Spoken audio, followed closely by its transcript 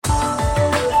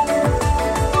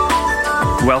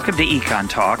Welcome to Econ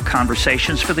Talk,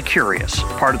 Conversations for the Curious,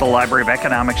 part of the Library of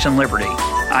Economics and Liberty.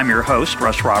 I'm your host,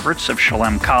 Russ Roberts of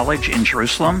Shalem College in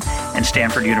Jerusalem and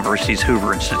Stanford University's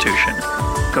Hoover Institution.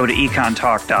 Go to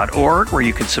econtalk.org where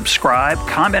you can subscribe,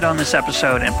 comment on this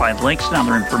episode, and find links and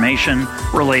other information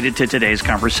related to today's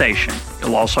conversation.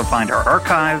 You'll also find our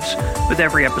archives with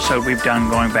every episode we've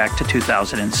done going back to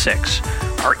 2006.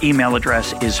 Our email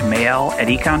address is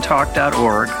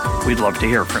mail@econtalk.org. We'd love to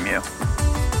hear from you.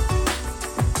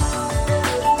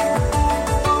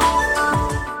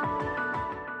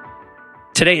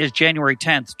 Today is January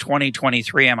 10th,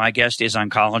 2023, and my guest is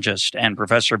oncologist and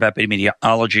professor of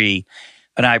epidemiology,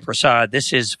 Vinay Prasad.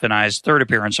 This is Vinay's third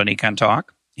appearance on Econ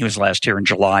Talk. He was last here in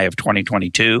July of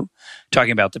 2022,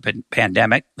 talking about the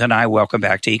pandemic. Vinay, welcome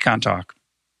back to Econ Talk.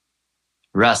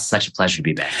 Russ, such a pleasure to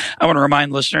be back. I want to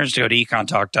remind listeners to go to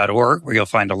econtalk.org, where you'll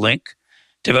find a link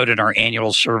devoted to our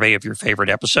annual survey of your favorite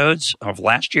episodes of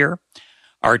last year.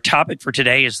 Our topic for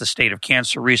today is the state of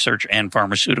cancer research and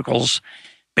pharmaceuticals,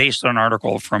 based on an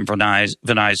article from Vinay's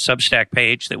Substack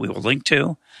page that we will link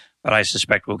to, but I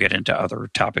suspect we'll get into other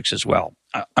topics as well.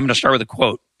 I'm going to start with a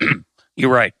quote. You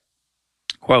write,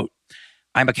 quote,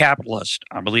 "I'm a capitalist.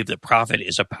 I believe that profit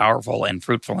is a powerful and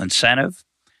fruitful incentive.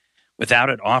 Without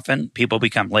it, often people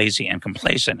become lazy and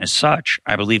complacent. As such,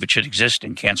 I believe it should exist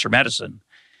in cancer medicine,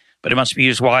 but it must be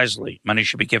used wisely. Money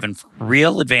should be given for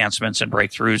real advancements and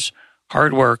breakthroughs,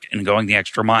 hard work, and going the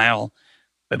extra mile,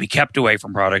 but be kept away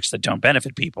from products that don't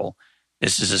benefit people.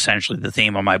 This is essentially the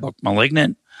theme of my book,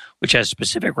 Malignant, which has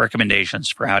specific recommendations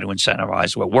for how to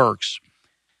incentivize what works.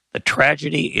 The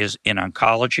tragedy is in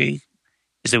oncology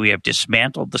is that we have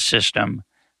dismantled the system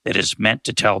that is meant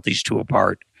to tell these two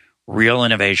apart, real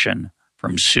innovation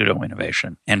from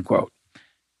pseudo-innovation," end quote.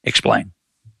 Explain.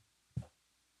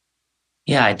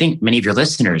 Yeah, I think many of your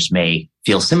listeners may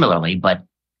feel similarly, but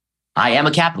I am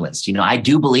a capitalist. I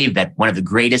do believe that one of the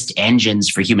greatest engines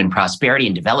for human prosperity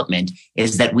and development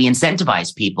is that we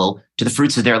incentivize people to the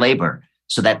fruits of their labor,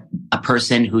 so that a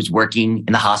person who's working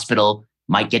in the hospital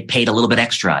might get paid a little bit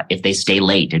extra if they stay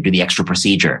late or do the extra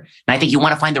procedure. And I think you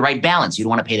want to find the right balance. You don't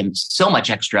want to pay them so much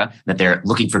extra that they're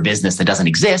looking for business that doesn't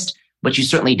exist, but you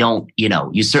certainly don't,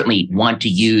 you certainly want to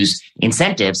use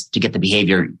incentives to get the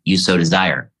behavior you so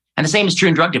desire. And the same is true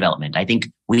in drug development. I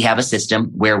think we have a system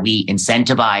where we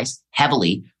incentivize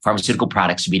heavily pharmaceutical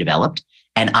products to be developed.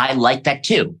 And I like that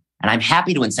too. And I'm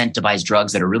happy to incentivize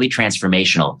drugs that are really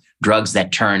transformational, drugs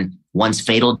that turn once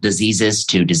fatal diseases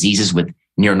to diseases with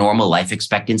near normal life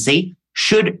expectancy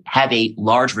should have a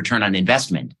large return on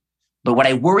investment. But what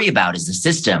I worry about is the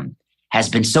system has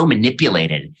been so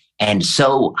manipulated and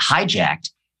so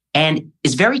hijacked and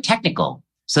is very technical,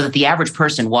 so that the average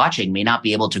person watching may not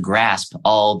be able to grasp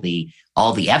all the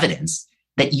evidence,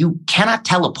 that you cannot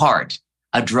tell apart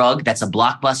a drug that's a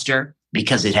blockbuster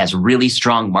because it has really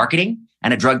strong marketing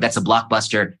and a drug that's a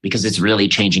blockbuster because it's really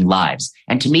changing lives.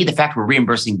 And to me, the fact we're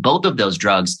reimbursing both of those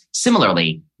drugs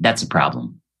similarly, that's a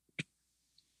problem.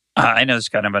 I know it's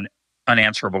kind of an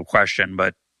unanswerable question,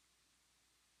 but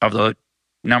of the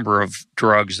number of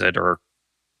drugs that are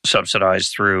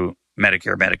subsidized through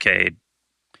Medicare, Medicaid,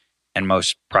 and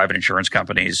most private insurance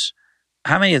companies,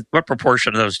 what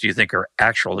proportion of those do you think are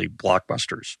actually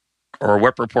blockbusters? Or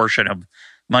what proportion of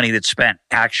money that's spent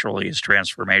actually is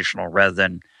transformational rather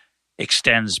than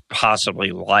extends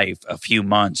possibly life a few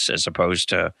months as opposed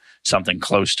to something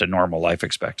close to normal life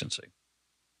expectancy?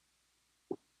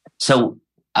 So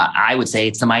I would say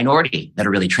it's the minority that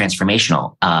are really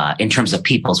transformational in terms of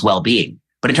people's well-being.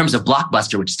 But in terms of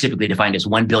blockbuster, which is typically defined as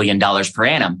 $1 billion per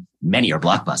annum, many are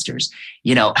blockbusters,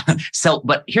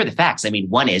 but here are the facts. I mean,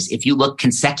 one is if you look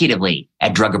consecutively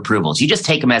at drug approvals, you just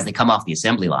take them as they come off the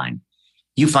assembly line,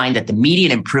 you find that the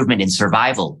median improvement in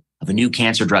survival of a new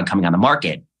cancer drug coming on the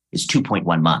market is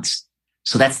 2.1 months.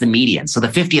 So that's the median. So the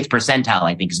 50th percentile,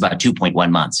 I think, is about 2.1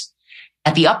 months.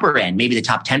 At the upper end, maybe the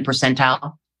top 10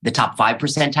 percentile, the top 5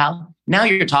 percentile, now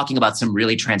you're talking about some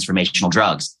really transformational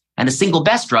drugs. And the single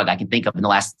best drug I can think of in the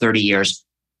last 30 years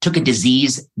took a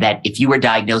disease that if you were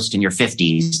diagnosed in your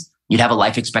 50s, you'd have a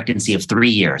life expectancy of 3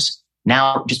 years.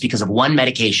 Now, just because of one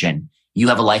medication, you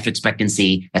have a life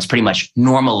expectancy that's pretty much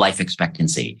normal life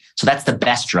expectancy. So that's the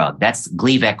best drug. That's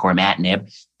Gleevec or imatinib.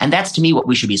 And that's, to me, what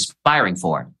we should be aspiring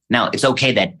for. Now, it's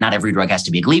okay that not every drug has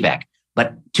to be a Gleevec,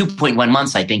 but 2.1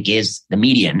 months, I think, is the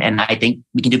median. And I think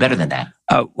we can do better than that.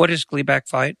 What does Gleevec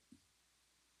fight?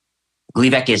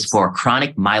 Gleevec is for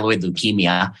chronic myeloid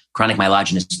leukemia, chronic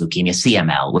myelogenous leukemia,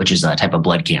 CML, which is a type of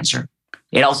blood cancer.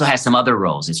 It also has some other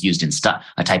roles. It's used in a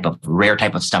rare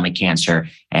type of stomach cancer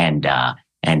and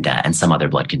some other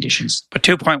blood conditions. But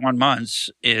 2.1 months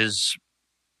is,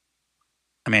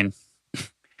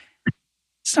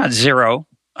 It's not zero,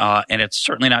 and it's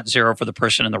certainly not zero for the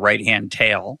person in the right-hand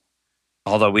tail,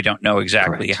 although we don't know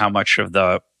exactly Correct. how much of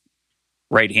the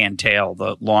right-hand tail,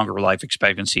 the longer life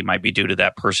expectancy, might be due to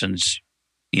that person's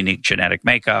unique genetic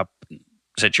makeup,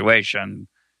 situation,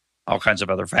 all kinds of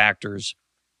other factors.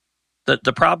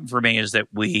 The problem for me is that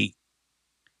we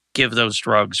give those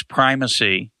drugs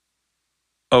primacy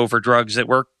over drugs that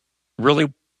work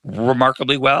really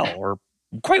remarkably well or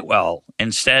quite well.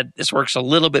 Instead, this works a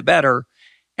little bit better.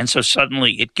 And so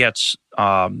suddenly it gets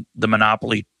the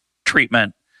monopoly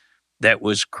treatment that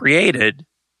was created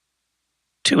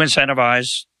to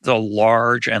incentivize the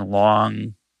large and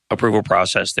long approval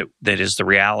process that is the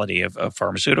reality of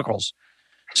pharmaceuticals.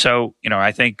 So,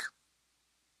 I think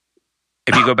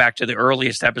if you go back to the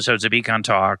earliest episodes of Econ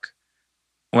Talk,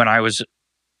 when I wasn't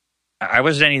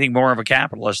anything more of a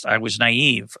capitalist. I was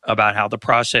naive about how the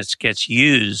process gets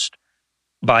used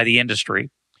by the industry.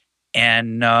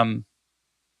 And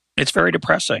it's very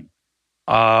depressing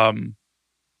that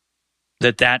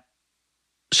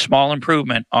small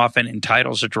improvement often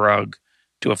entitles a drug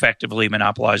to effectively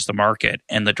monopolize the market.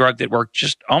 And the drug that worked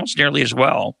just almost nearly as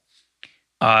well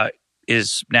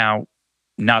is now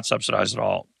not subsidized at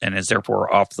all and is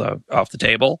therefore off the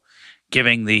table,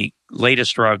 giving the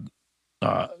latest drug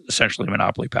essentially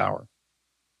monopoly power.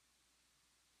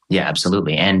 Yeah,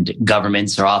 absolutely. And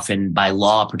governments are often by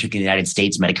law, particularly in the United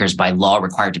States, Medicare is by law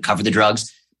required to cover the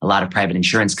drugs. A lot of private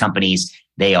insurance companies,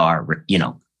 they are,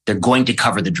 they're going to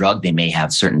cover the drug. They may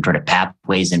have certain sort of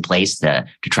pathways in place to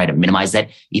try to minimize that.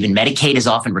 Even Medicaid is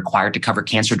often required to cover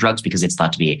cancer drugs because it's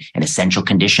thought to be an essential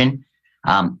condition.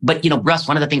 But Russ,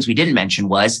 one of the things we didn't mention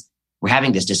was we're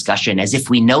having this discussion as if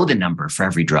we know the number for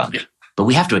every drug, but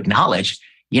we have to acknowledge,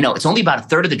 it's only about a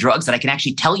third of the drugs that I can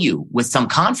actually tell you with some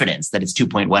confidence that it's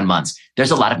 2.1 months.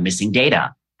 There's a lot of missing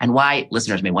data. And why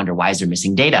listeners may wonder, why is there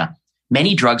missing data?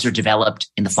 Many drugs are developed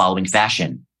in the following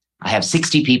fashion. I have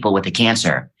 60 people with a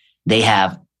cancer. They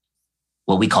have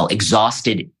what we call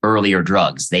exhausted earlier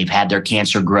drugs. They've had their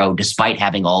cancer grow despite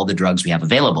having all the drugs we have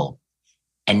available.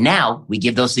 And now we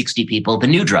give those 60 people the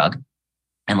new drug.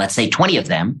 And let's say 20 of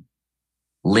them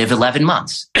live 11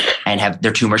 months and have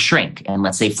their tumor shrink. And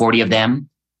let's say 40 of them,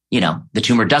 the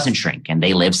tumor doesn't shrink and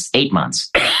they live 8 months.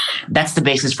 That's the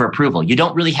basis for approval. You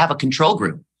don't really have a control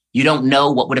group. You don't know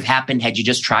what would have happened had you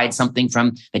just tried something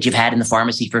that you've had in the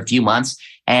pharmacy for a few months.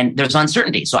 And there's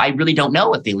uncertainty. So I really don't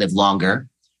know if they live longer.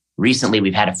 Recently,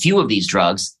 we've had a few of these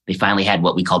drugs. They finally had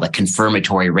what we call the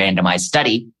confirmatory randomized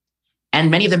study.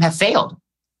 And many of them have failed.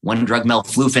 One drug,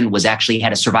 melflufen,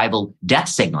 had a survival death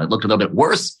signal. It looked a little bit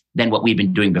worse than what we've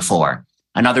been doing before.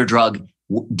 Another drug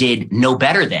did no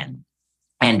better than.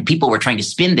 And people were trying to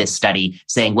spin this study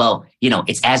saying, well,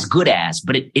 it's as good as,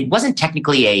 but it wasn't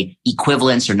technically a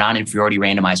equivalence or non-inferiority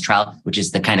randomized trial, which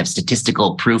is the kind of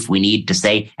statistical proof we need to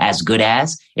say as good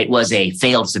as. It was a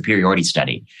failed superiority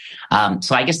study.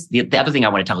 So I guess the other thing I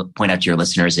want to point out to your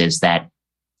listeners is that,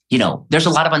 there's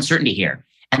a lot of uncertainty here.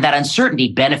 And that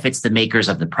uncertainty benefits the makers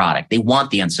of the product. They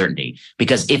want the uncertainty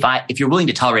because if you're willing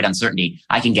to tolerate uncertainty,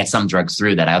 I can get some drugs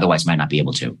through that I otherwise might not be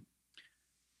able to.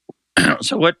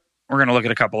 So we're going to look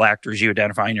at a couple actors you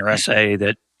identify in your essay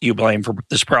that you blame for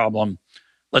this problem.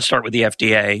 Let's start with the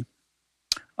FDA.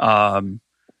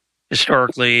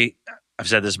 Historically, I've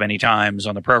said this many times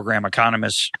on the program,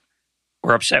 economists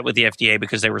were upset with the FDA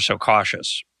because they were so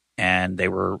cautious and they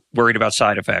were worried about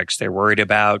side effects. They're worried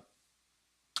about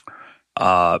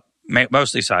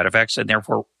mostly side effects and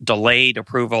therefore delayed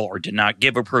approval or did not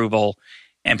give approval.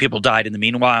 And people died in the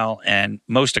meanwhile. And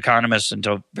most economists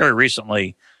until very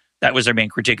recently, that was their main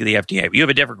critique of the FDA. But you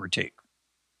have a different critique.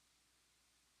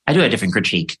 I do have a different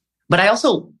critique. But I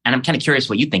also, and I'm kind of curious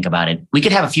what you think about it, we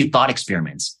could have a few thought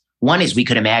experiments. One is we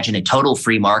could imagine a total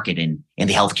free market in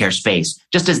the healthcare space,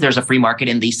 just as there's a free market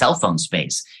in the cell phone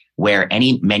space, where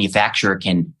any manufacturer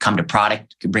can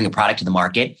bring a product to the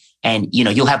market. And,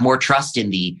 you'll have more trust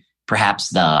in perhaps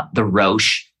the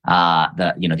Roche,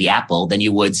 the Apple than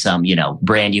you would some,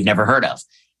 brand you've never heard of.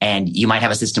 And you might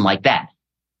have a system like that.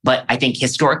 But I think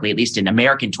historically, at least in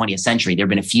American 20th century, there have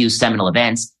been a few seminal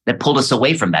events that pulled us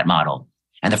away from that model.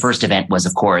 And the first event was,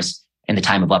 of course, in the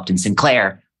time of Upton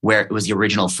Sinclair, where it was the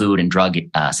original Food and Drug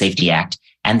Safety Act.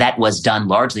 And that was done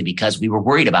largely because we were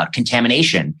worried about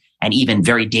contamination and even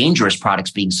very dangerous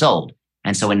products being sold.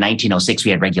 And so in 1906,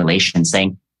 we had regulations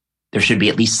saying there should be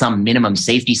at least some minimum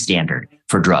safety standard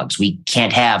for drugs. We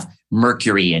can't have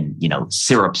mercury in,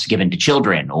 syrups given to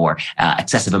children or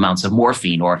excessive amounts of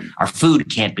morphine, or our food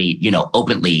can't be,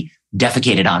 openly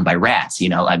defecated on by rats.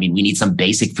 We need some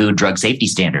basic food drug safety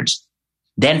standards.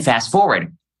 Then fast forward,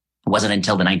 it wasn't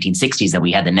until the 1960s that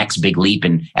we had the next big leap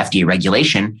in FDA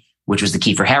regulation which was the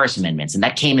Kiefer-Harris amendments. And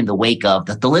that came in the wake of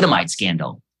the thalidomide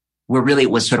scandal, where really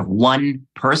it was sort of one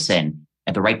person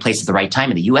at the right place at the right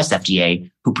time in the US FDA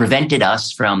who prevented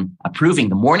us from approving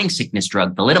the morning sickness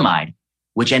drug thalidomide,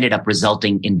 which ended up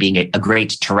resulting in being a great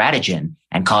teratogen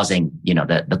and causing,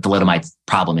 the thalidomide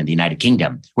problem in the United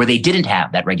Kingdom, where they didn't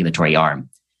have that regulatory arm.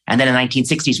 And then in the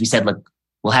 1960s, we said, look,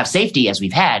 we'll have safety as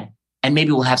we've had, and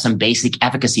maybe we'll have some basic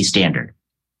efficacy standard.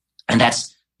 And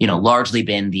that's, largely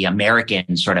been the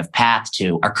American sort of path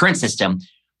to our current system,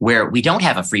 where we don't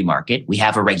have a free market. We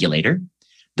have a regulator.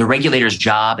 The regulator's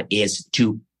job is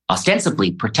to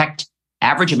ostensibly protect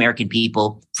average American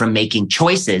people from making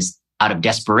choices out of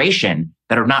desperation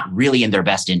that are not really in their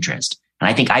best interest. And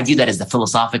I view that as the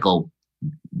philosophical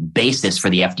basis for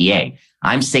the FDA.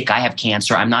 I'm sick. I have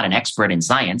cancer. I'm not an expert in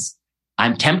science.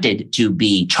 I'm tempted to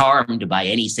be charmed by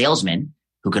any salesman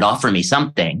who could offer me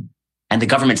something. And the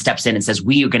government steps in and says,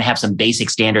 we are going to have some basic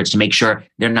standards to make sure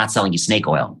they're not selling you snake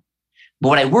oil. But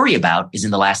what I worry about is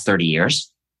in the last 30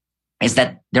 years is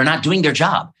that they're not doing their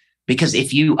job. Because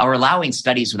if you are allowing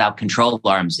studies without control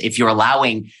arms, if you're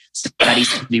allowing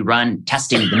studies to be run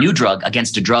testing the new drug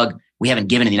against a drug we haven't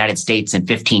given in the United States in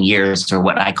 15 years, or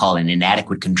what I call an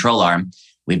inadequate control arm,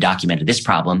 we've documented this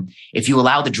problem. If you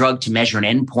allow the drug to measure an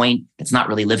endpoint that's not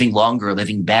really living longer or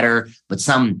living better, but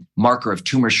some marker of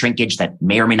tumor shrinkage that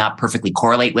may or may not perfectly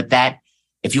correlate with that,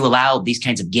 if you allow these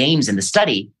kinds of games in the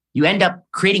study, you end up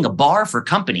creating a bar for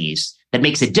companies that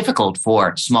makes it difficult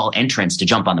for small entrants to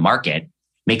jump on the market,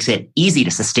 makes it easy to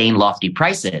sustain lofty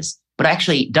prices, but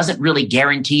actually doesn't really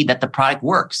guarantee that the product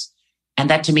works. And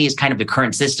that to me is kind of the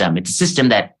current system. It's a system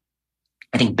that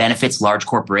I think benefits large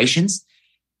corporations.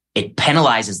 It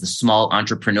penalizes the small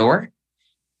entrepreneur.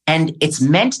 And it's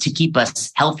meant to keep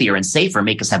us healthier and safer,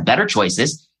 make us have better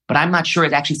choices. But I'm not sure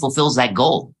it actually fulfills that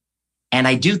goal. And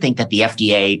I do think that the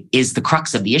FDA is the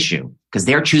crux of the issue, because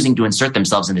they're choosing to insert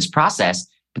themselves in this process,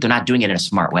 but they're not doing it in a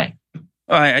smart way.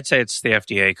 Well, I'd say it's the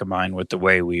FDA combined with the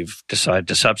way we've decided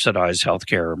to subsidize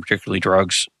healthcare, and particularly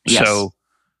drugs. Yes. So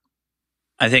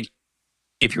I think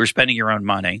if you were spending your own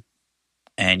money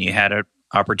and you had an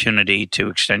opportunity to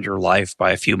extend your life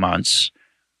by a few months,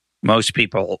 most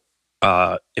people,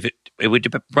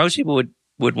 most people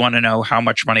would want to know how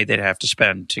much money they'd have to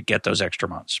spend to get those extra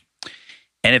months.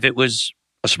 And if it was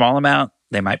a small amount,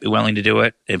 they might be willing to do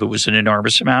it. If it was an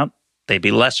enormous amount, they'd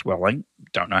be less willing.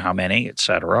 Don't know how many, et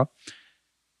cetera.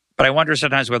 But I wonder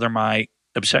sometimes whether my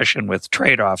obsession with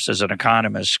trade-offs as an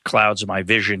economist clouds my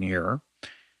vision here.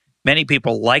 Many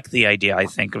people like the idea, I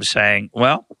think, of saying,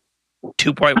 well,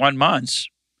 2.1 months,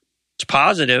 it's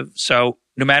positive. So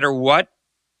no matter what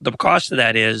the cost of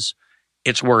that is,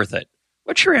 it's worth it.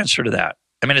 What's your answer to that?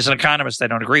 I mean, as an economist, I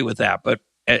don't agree with that. But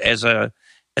as a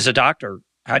doctor,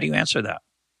 how do you answer that?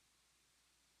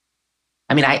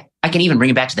 I mean, I can even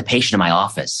bring it back to the patient in my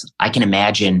office. I can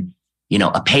imagine,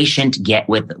 a patient get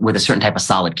with a certain type of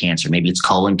solid cancer. Maybe it's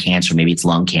colon cancer, maybe it's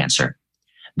lung cancer.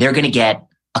 They're going to get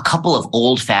a couple of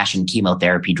old-fashioned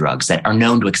chemotherapy drugs that are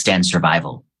known to extend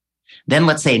survival. Then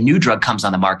let's say a new drug comes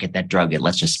on the market, that drug,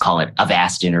 let's just call it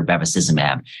Avastin or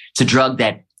bevacizumab. It's a drug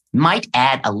that might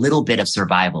add a little bit of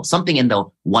survival, something in the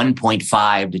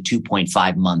 1.5 to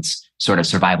 2.5 months sort of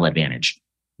survival advantage.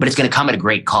 But it's going to come at a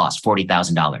great cost,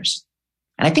 $40,000.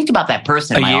 And I think about that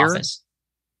person in my office.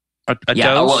 A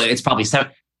yeah, dose? well, it's probably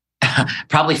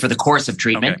probably for the course of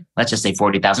treatment. Okay. Let's just say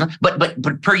 $40,000.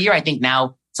 But per year, I think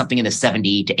now something in the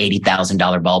 $70,000 to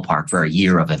 $80,000 ballpark for a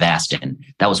year of Avastin.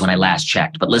 That was when I last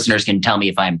checked. But listeners can tell me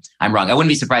if I'm wrong. I wouldn't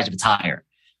be surprised if it's higher.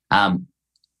 The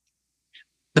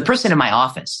person in my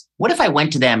office, what if I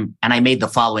went to them and I made the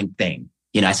following thing?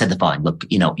 I said the following: look,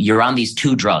 you're on these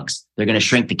 2 drugs. They're going to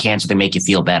shrink the cancer. They make you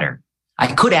feel better.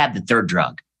 I could add the 3rd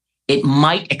drug. It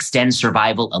might extend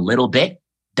survival a little bit,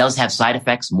 does have side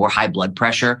effects, more high blood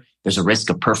pressure. There's a risk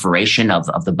of perforation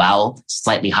of the bowel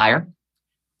slightly higher.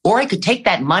 Or I could take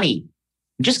that money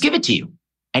and just give it to you.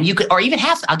 And you could, or even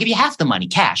I'll give you half the money,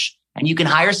 cash. And you can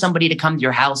hire somebody to come to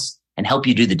your house and help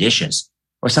you do the dishes,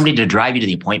 or somebody to drive you to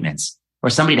the appointments, or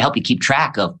somebody to help you keep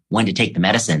track of when to take the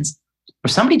medicines, or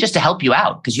somebody just to help you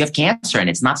out because you have cancer and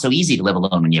it's not so easy to live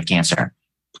alone when you have cancer.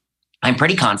 I'm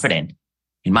pretty confident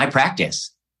in my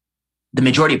practice, the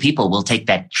majority of people will take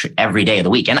that every day of the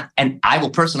week. And I will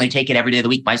personally take it every day of the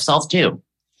week myself too.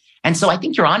 And so I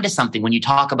think you're onto something when you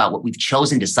talk about what we've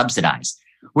chosen to subsidize.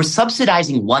 We're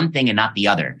subsidizing one thing and not the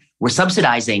other. We're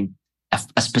subsidizing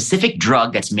a specific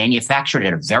drug that's manufactured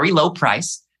at a very low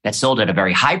price, that's sold at a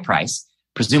very high price.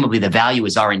 Presumably the value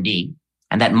is R&D,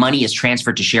 and that money is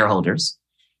transferred to shareholders.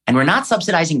 And we're not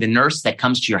subsidizing the nurse that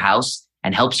comes to your house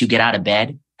and helps you get out of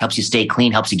bed, helps you stay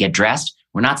clean, helps you get dressed.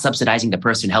 We're not subsidizing the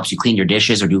person who helps you clean your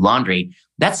dishes or do laundry.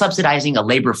 That's subsidizing a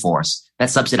labor force.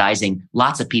 That's subsidizing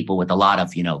lots of people with a lot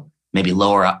of, maybe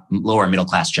lower middle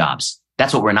class jobs.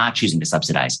 That's what we're not choosing to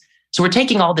subsidize. So we're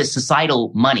taking all this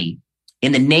societal money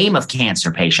in the name of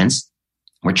cancer patients.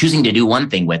 We're choosing to do one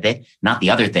thing with it, not the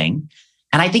other thing.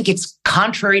 And I think it's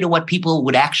contrary to what people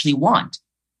would actually want.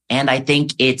 And I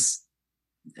think it's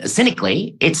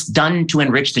cynically, it's done to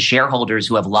enrich the shareholders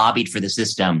who have lobbied for the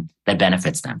system that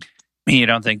benefits them. You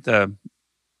don't think the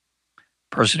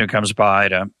person who comes by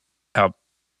to help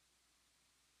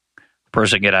the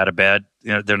person get out of bed,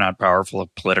 they're not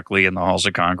powerful politically in the halls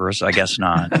of Congress? I guess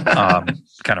not.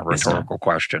 Kind of rhetorical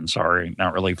question. Sorry,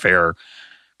 not really fair.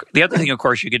 The other thing, of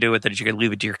course, you could do with it is you could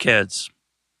leave it to your kids.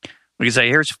 We could say,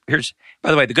 here's. By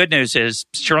the way, the good news is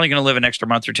you're only going to live an extra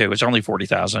month or two. It's only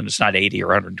 40,000. It's not 80 or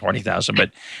 120,000.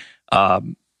 But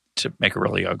to make a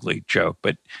really ugly joke,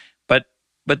 but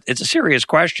it's a serious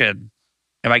question.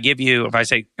 If I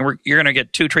say you're going to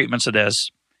get 2 treatments of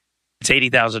this, it's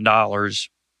 $80,000.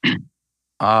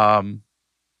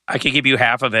 I could give you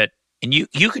half of it, and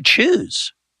you could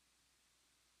choose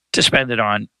to spend it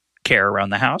on care around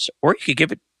the house, or you could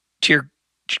give it to your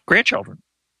grandchildren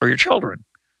or your children.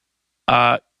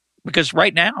 Because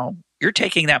right now, you're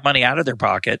taking that money out of their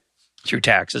pocket through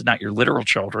taxes, not your literal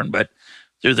children, but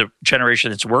through the generation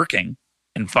that's working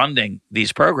and funding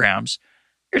these programs.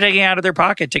 You're taking it out of their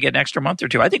pocket to get an extra month or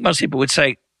two. I think most people would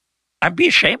say, I'd be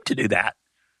ashamed to do that.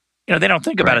 They don't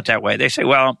think about it that way. They say,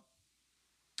 well,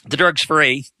 the drug's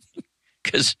free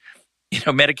because,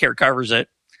 Medicare covers it.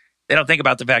 They don't think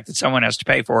about the fact that someone has to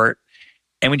pay for it.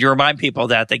 And when you remind people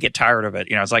that, they get tired of it.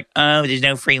 It's like, oh, there's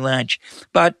no free lunch.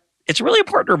 But it's really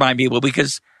important to remind people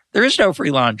because there is no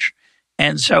free lunch.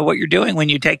 And so what you're doing when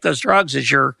you take those drugs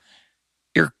is you're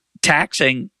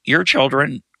taxing your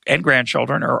children and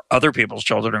grandchildren or other people's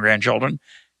children and grandchildren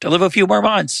to live a few more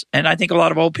months. And I think a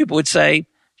lot of old people would say,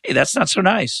 hey, that's not so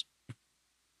nice.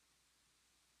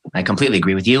 I completely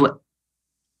agree with you.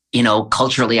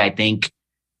 Culturally, I think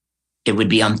it would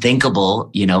be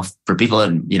unthinkable, for people,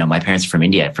 and, my parents are from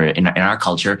India, in our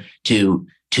culture, to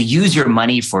use your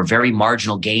money for very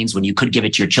marginal gains when you could give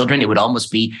it to your children. It would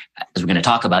almost be, as we're going to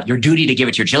talk about, your duty to give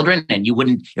it to your children, and it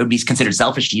would be considered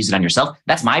selfish to use it on yourself.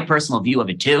 That's my personal view of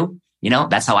it too.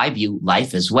 That's how I view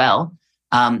life as well.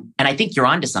 And I think you're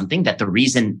onto something, that the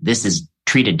reason this is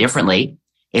treated differently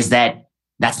is that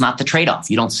that's not the trade-off.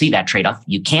 You don't see that trade-off.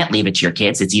 You can't leave it to your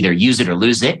kids. It's either use it or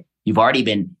lose it. You've already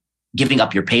been giving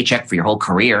up your paycheck for your whole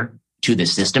career to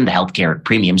this system, the healthcare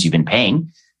premiums you've been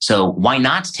paying. So why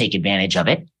not take advantage of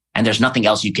it? And there's nothing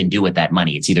else you can do with that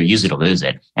money. It's either use it or lose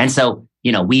it. And so,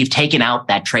 we've taken out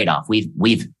that trade-off.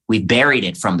 We've buried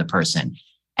it from the person.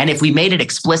 And if we made it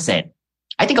explicit,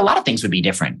 I think a lot of things would be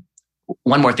different.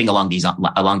 One more thing along these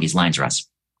lines, Russ.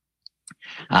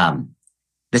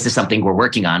 This is something we're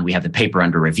working on. We have the paper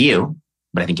under review,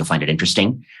 but I think you'll find it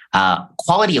interesting.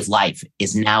 Quality of life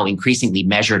is now increasingly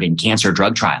measured in cancer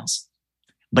drug trials.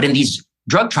 But in these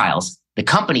drug trials, the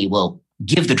company will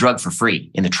give the drug for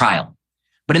free in the trial.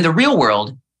 But in the real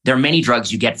world, there are many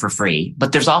drugs you get for free,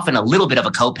 but there's often a little bit of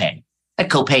a copay. That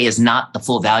copay is not the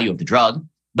full value of the drug,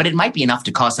 but it might be enough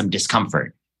to cause some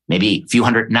discomfort. Maybe a few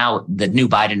hundred. Now the new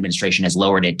Biden administration has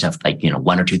lowered it to $1,000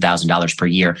 or $2,000 per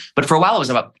year. But for a while, it was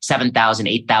about $7,000,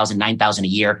 $8,000, $9,000 a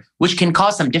year, which can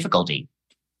cause some difficulty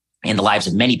in the lives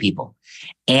of many people.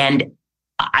 And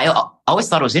I always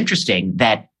thought it was interesting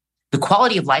that the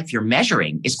quality of life you're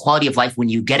measuring is quality of life when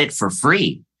you get it for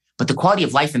free. But the quality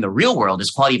of life in the real world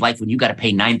is quality of life when you got to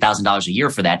pay $9,000 a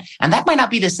year for that. And that might not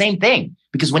be the same thing,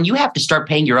 because when you have to start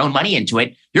paying your own money into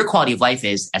it, your quality of life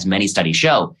is, as many studies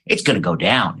show, it's going to go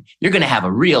down. You're going to have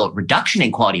a real reduction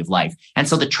in quality of life. And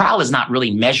so the trial is not really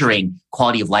measuring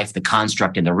quality of life, the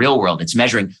construct in the real world. It's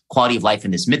measuring quality of life in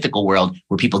this mythical world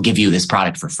where people give you this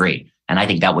product for free. And I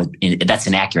think that's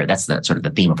inaccurate. That's the sort of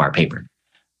the theme of our paper.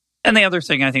 And the other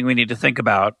thing I think we need to think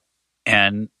about,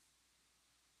 and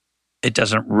it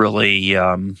doesn't really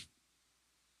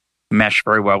mesh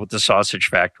very well with the sausage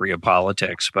factory of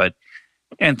politics, but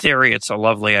in theory, it's a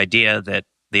lovely idea that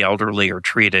the elderly are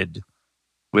treated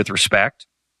with respect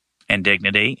and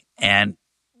dignity. And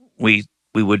we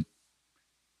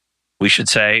should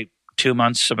say 2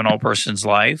 months of an old person's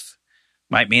life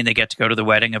might mean they get to go to the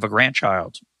wedding of a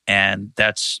grandchild. And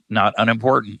that's not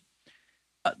unimportant.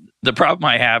 The problem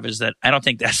I have is that I don't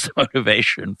think that's the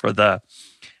motivation for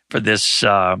this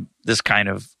kind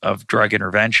of drug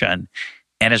intervention.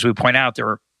 And as we point out,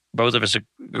 both of us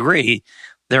agree,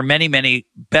 there are many, many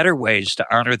better ways to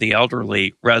honor the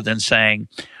elderly rather than saying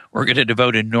we're going to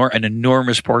devote an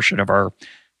enormous portion of our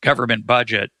government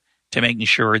budget to making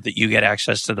sure that you get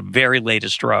access to the very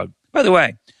latest drug By the way,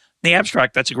 in the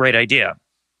abstract, that's a great idea.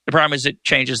 The problem is it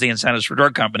changes the incentives for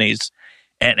drug companies,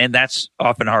 and that's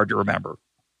often hard to remember.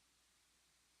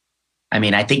 I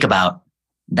mean, I think about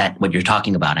that, what you're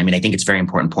talking about. I mean, I think it's a very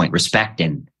important point, respect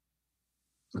and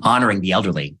honoring the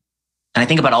elderly. And I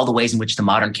think about all the ways in which the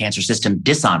modern cancer system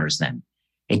dishonors them.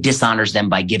 It dishonors them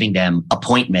by giving them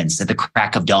appointments at the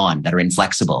crack of dawn that are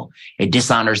inflexible. It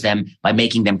dishonors them by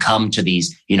making them come to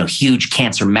these, huge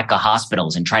cancer mecca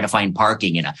hospitals and try to find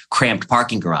parking in a cramped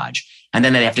parking garage. And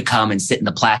then they have to come and sit in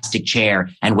the plastic chair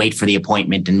and wait for the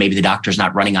appointment. And maybe the doctor's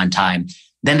not running on time.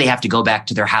 Then they have to go back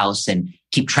to their house and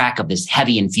keep track of this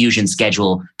heavy infusion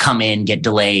schedule, come in, get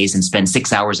delays, and spend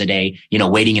 6 hours a day,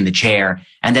 waiting in the chair.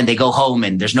 And then they go home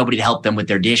and there's nobody to help them with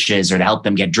their dishes or to help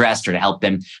them get dressed or to help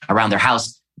them around their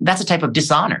house. That's a type of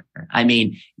dishonor. I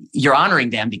mean, you're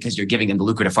honoring them because you're giving them the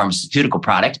lucrative pharmaceutical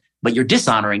product, but you're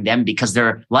dishonoring them because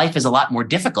their life is a lot more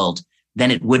difficult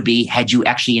than it would be had you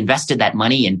actually invested that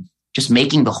money in just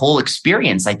making the whole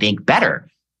experience, I think, better.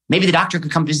 Maybe the doctor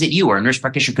could come visit you, or a nurse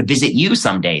practitioner could visit you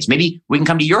some days. Maybe we can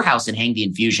come to your house and hang the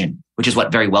infusion, which is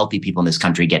what very wealthy people in this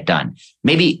country get done.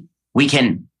 Maybe we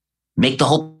can make the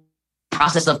whole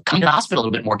process of coming to the hospital a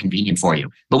little bit more convenient for you.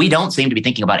 But we don't seem to be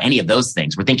thinking about any of those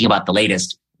things. We're thinking about the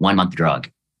latest 1-month drug.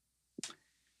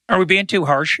 Are we being too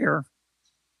harsh here?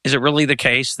 Is it really the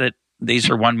case that these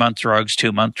are 1-month drugs,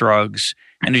 2-month drugs?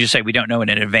 And as you say, we don't know in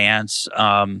advance.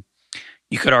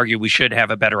 You could argue we should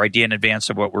have a better idea in advance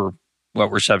of what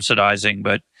we're subsidizing,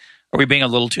 but are we being a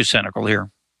little too cynical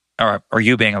here? Or are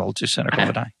you being a little too cynical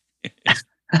today?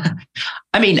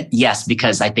 I mean, yes,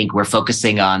 because I think we're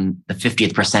focusing on the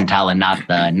 50th percentile and not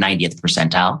the 90th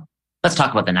percentile. Let's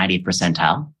talk about the 90th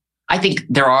percentile. I think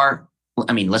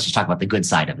let's just talk about the good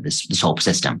side of this whole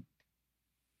system.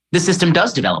 The system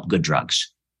does develop good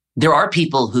drugs. There are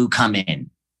people who come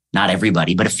in, not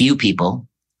everybody, but a few people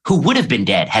who would have been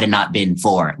dead had it not been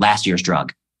for last year's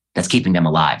drug that's keeping them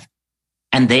alive.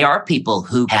 And they are people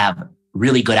who have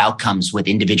really good outcomes with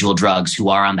individual drugs who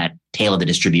are on that tail of the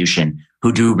distribution,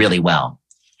 who do really well.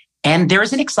 And there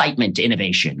is an excitement to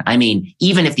innovation. I mean,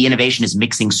 even if the innovation is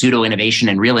mixing pseudo innovation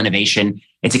and real innovation,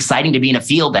 it's exciting to be in a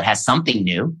field that has something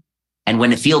new. And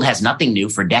when a field has nothing new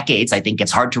for decades, I think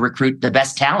it's hard to recruit the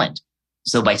best talent.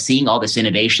 So by seeing all this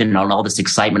innovation and all this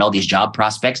excitement, all these job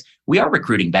prospects, we are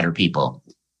recruiting better people.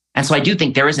 And so I do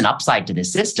think there is an upside to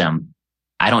this system.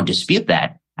 I don't dispute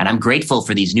that. And I'm grateful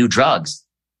for these new drugs.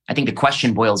 I think the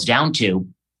question boils down to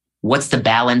what's the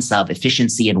balance of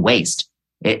efficiency and waste?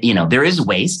 There is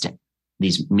waste,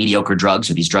 these mediocre drugs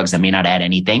or these drugs that may not add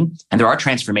anything. And there are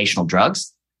transformational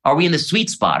drugs. Are we in the sweet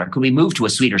spot, or could we move to a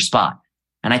sweeter spot?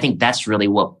 And I think that's really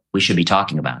what we should be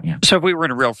talking about. Yeah. So if we were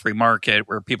in a real free market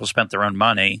where people spent their own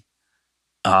money,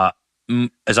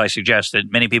 as I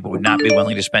suggested, many people would not be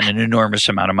willing to spend an enormous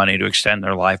amount of money to extend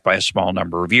their life by a small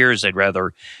number of years. They'd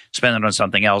rather spend it on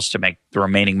something else to make the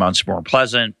remaining months more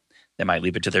pleasant. They might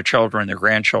leave it to their children, their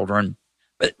grandchildren.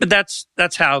 But that's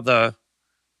how the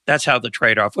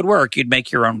trade-off would work. You'd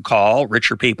make your own call.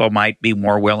 Richer people might be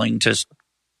more willing to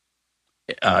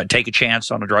take a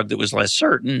chance on a drug that was less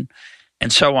certain,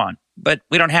 and so on. But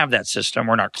we don't have that system.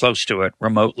 We're not close to it,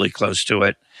 remotely close to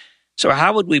it. So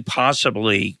how should we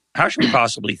possibly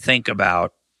think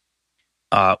about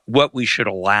what we should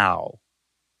allow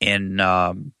in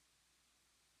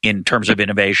terms of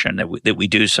innovation that we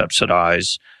do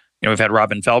subsidize? We've had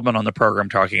Robin Feldman on the program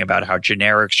talking about how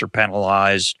generics are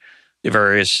penalized, the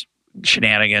various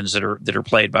shenanigans that are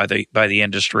played by the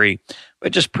industry.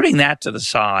 But just putting that to the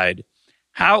side,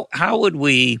 who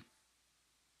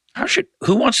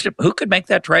could make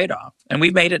that trade-off? And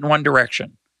we've made it in one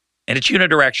direction. And it's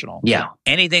unidirectional. Yeah.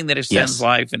 Anything that extends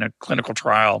life in a clinical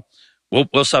trial,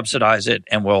 we'll subsidize it,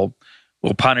 and we'll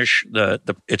punish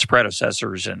its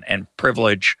predecessors and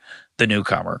privilege the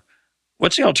newcomer.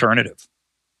 What's the alternative?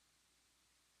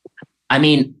 I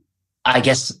mean, I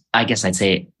guess I'd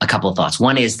say a couple of thoughts.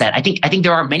 One is that I think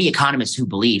there are many economists who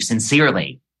believe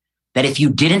sincerely that if you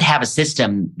didn't have a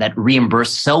system that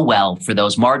reimbursed so well for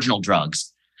those marginal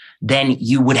drugs, then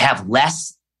you would have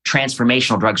less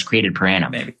transformational drugs created per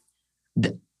annum.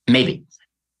 Maybe.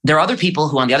 There are other people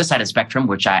who on the other side of the spectrum,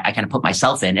 which I kind of put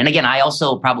myself in. And again, I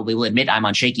also probably will admit I'm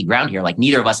on shaky ground here. Like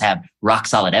neither of us have rock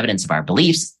solid evidence of our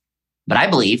beliefs. But I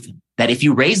believe that if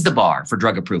you raise the bar for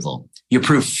drug approval, you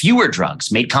approve fewer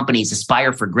drugs, made companies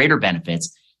aspire for greater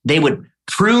benefits, they would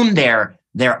prune their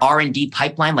R&D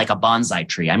pipeline like a bonsai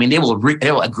tree. I mean, they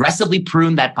will aggressively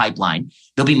prune that pipeline.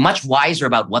 They'll be much wiser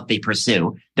about what they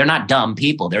pursue. They're not dumb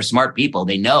people. They're smart people.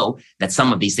 They know that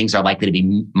some of these things are likely to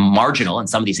be marginal and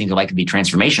some of these things are likely to be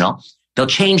transformational. They'll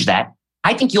change that.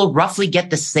 I think you'll roughly get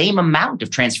the same amount of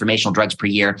transformational drugs per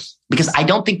year, because I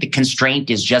don't think the constraint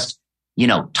is just,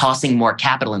 tossing more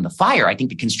capital in the fire. I think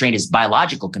the constraint is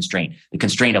biological constraint, the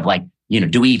constraint of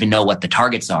do we even know what the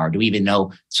targets are? Do we even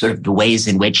know sort of the ways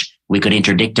in which we could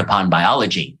interdict upon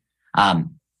biology?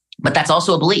 But that's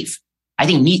also a belief. I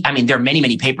think there are many,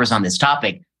 many papers on this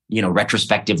topic,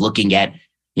 retrospective looking at,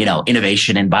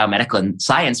 innovation in biomedical and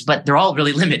science, but they're all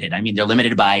really limited. They're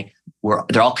limited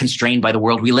they're all constrained by the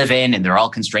world we live in, and they're all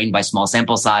constrained by small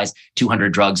sample size,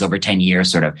 200 drugs over 10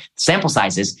 years sort of sample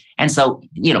sizes. And so,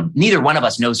 neither one of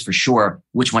us knows for sure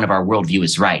which one of our worldview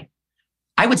is right.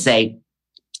 I would say,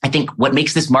 I think what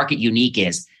makes this market unique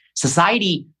is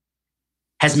society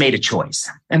has made a choice.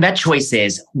 And that choice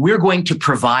is we're going to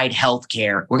provide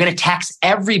healthcare. We're going to tax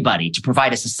everybody to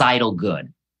provide a societal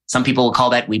good. Some people will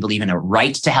call that we believe in a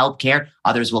right to healthcare.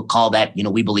 Others will call that,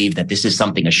 we believe that this is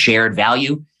something, a shared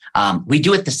value. We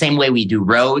do it the same way we do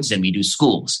roads and we do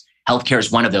schools. Healthcare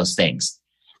is one of those things.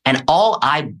 And all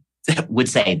I would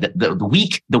say that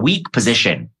the weak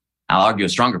position, I'll argue a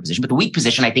stronger position, but the weak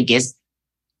position I think is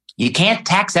you can't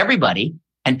tax everybody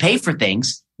and pay for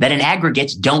things that in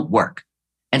aggregate don't work.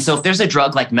 And so if there's a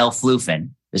drug like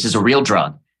melflufen, this is a real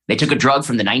drug. They took a drug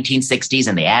from the 1960s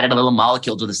and they added a little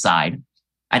molecule to the side.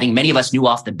 I think many of us knew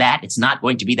off the bat it's not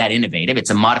going to be that innovative. It's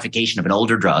a modification of an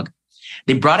older drug.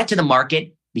 They brought it to the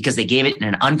market because they gave it in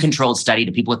an uncontrolled study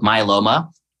to people with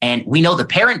myeloma. And we know the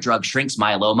parent drug shrinks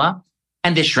myeloma,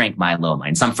 and this shrank myeloma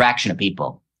in some fraction of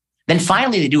people. Then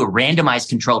finally, they do a randomized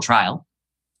control trial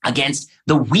against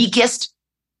the weakest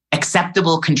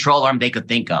acceptable control arm they could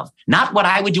think of. Not what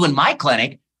I would do in my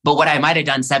clinic, but what I might have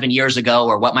done 7 years ago,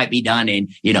 or what might be done in,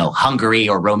 Hungary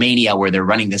or Romania where they're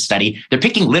running this study. They're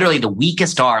picking literally the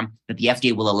weakest arm that the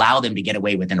FDA will allow them to get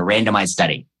away with in a randomized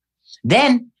study.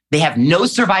 Then they have no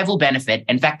survival benefit.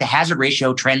 In fact, the hazard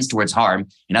ratio trends towards harm.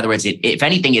 In other words, if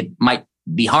anything, it might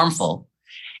be harmful.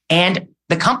 And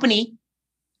the company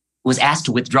was asked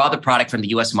to withdraw the product from the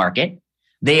US market.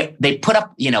 They put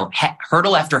up,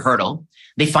 hurdle after hurdle.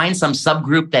 They find some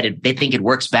subgroup that they think it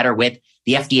works better with.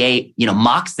 The FDA,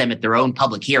 mocks them at their own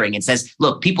public hearing and says,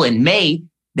 look, people in May,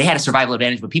 they had a survival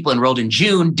advantage, but people enrolled in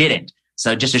June didn't.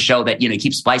 So just to show that, you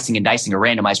keep splicing and dicing a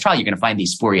randomized trial, you're going to find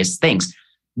these spurious things.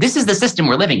 This is the system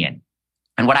we're living in.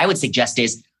 And what I would suggest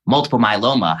is multiple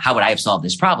myeloma. How would I have solved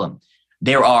this problem?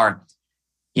 There are,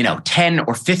 10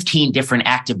 or 15 different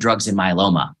active drugs in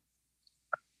myeloma.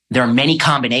 There are many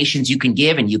combinations you can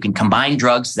give, and you can combine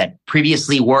drugs that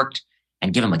previously worked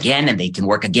and give them again, and they can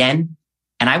work again.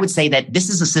 And I would say that this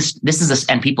is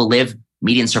and people live,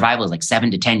 median survival is like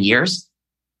 7 to 10 years.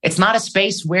 It's not a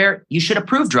space where you should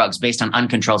approve drugs based on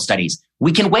uncontrolled studies.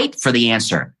 We can wait for the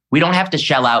answer. We don't have to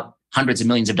shell out hundreds of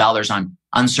millions of dollars on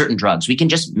uncertain drugs. We can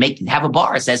just have a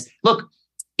bar that says, look,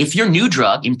 if your new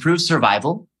drug improves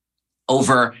survival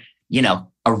over,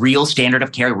 a real standard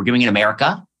of care we're doing in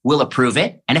America, we'll approve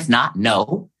it. And if not,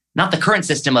 no. Not the current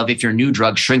system of if your new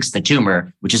drug shrinks the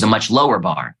tumor, which is a much lower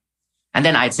bar. And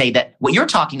then I'd say that what you're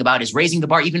talking about is raising the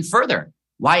bar even further.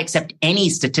 Why accept any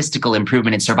statistical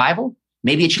improvement in survival?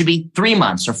 Maybe it should be 3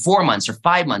 months or 4 months or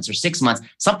 5 months or 6 months,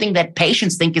 something that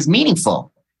patients think is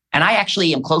meaningful. And I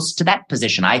actually am close to that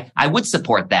position. I would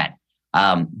support that.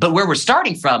 But where we're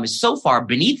starting from is so far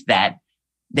beneath that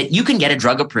you can get a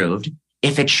drug approved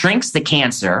if it shrinks the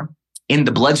cancer in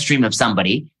the bloodstream of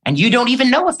somebody, and you don't even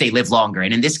know if they live longer.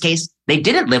 And in this case, they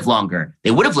didn't live longer.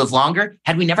 They would have lived longer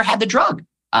had we never had the drug,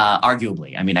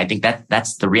 arguably. I think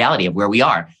that's the reality of where we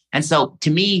are. And so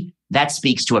to me, that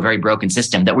speaks to a very broken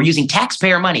system, that we're using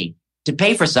taxpayer money to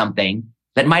pay for something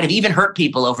that might have even hurt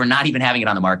people over not even having it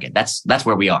on the market. That's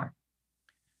where we are.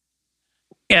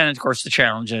 Yeah, and of course, the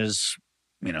challenge is,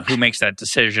 who makes that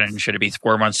decision? Should it be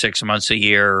 4 months, 6 months, a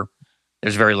year?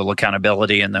 There's very little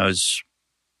accountability in those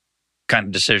kind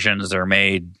of decisions. They're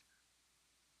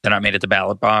not made at the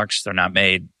ballot box. They're not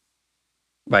made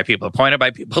by people appointed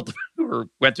by people who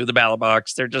went through the ballot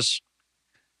box. They're just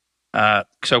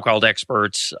so-called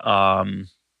experts. And,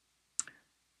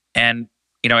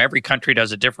 every country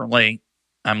does it differently.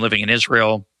 I'm living in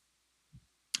Israel.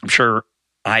 I'm sure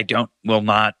will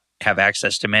not have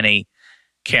access to many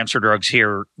cancer drugs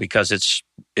here because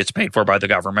it's paid for by the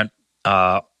government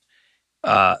or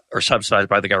subsidized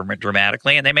by the government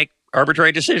dramatically, and they make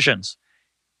arbitrary decisions.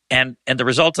 And the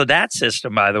result of that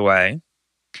system, by the way,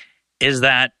 is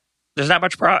that there's not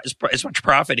much as much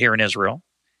profit here in Israel,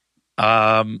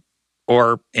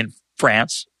 or in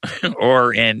France,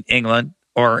 or in England,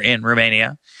 or in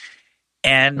Romania,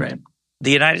 and right.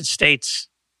 The United States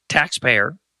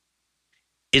taxpayer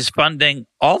is funding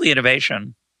all the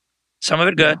innovation, some of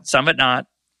it good, some of it not.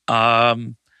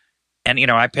 And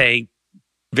I pay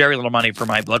very little money for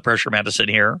my blood pressure medicine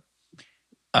here.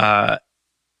 And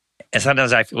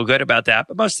sometimes I feel good about that,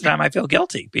 but most of the time I feel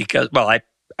guilty because, well, I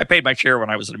paid my share when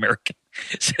I was an American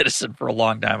citizen for a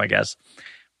long time, I guess.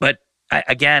 But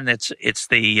again, it's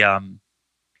the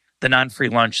non-free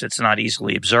lunch that's not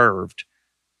easily observed.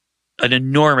 An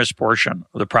enormous portion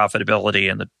of the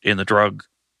profitability in the drug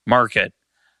market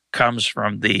comes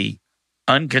from the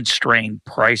unconstrained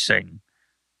pricing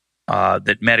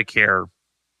that Medicare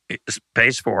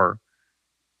pays for,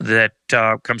 that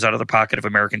comes out of the pocket of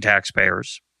American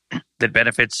taxpayers, that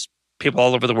benefits people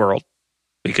all over the world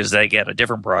because they get a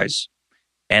different price.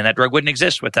 And that drug wouldn't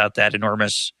exist without that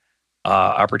enormous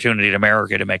opportunity in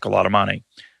America to make a lot of money.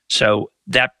 So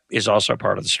that is also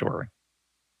part of the story.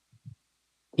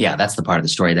 Yeah, that's the part of the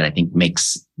story that I think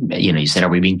makes, you said, are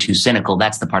we being too cynical?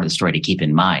 That's the part of the story to keep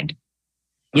in mind.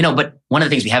 But one of the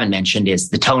things we haven't mentioned is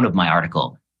the tone of my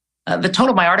article. The tone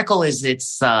of my article is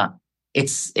it's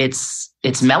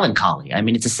melancholy. I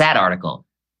mean, it's a sad article.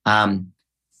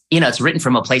 It's written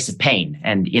from a place of pain.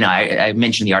 And, I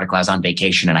mentioned the article, I was on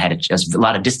vacation and I had a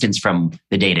lot of distance from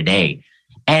the day to day.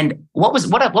 And what was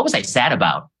I sad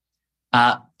about?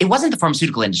 It wasn't the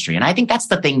pharmaceutical industry. And I think that's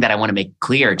the thing that I want to make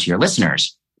clear to your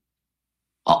listeners.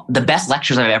 The best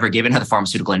lectures I've ever given are the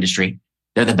pharmaceutical industry.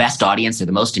 They're the best audience. They're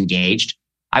the most engaged.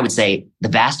 I would say the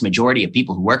vast majority of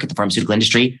people who work at the pharmaceutical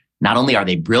industry, not only are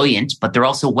they brilliant, but they're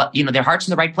also, their heart's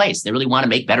in the right place. They really want to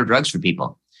make better drugs for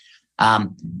people.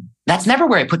 That's never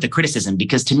where I put the criticism,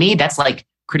 because to me, that's like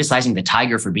criticizing the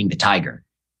tiger for being the tiger.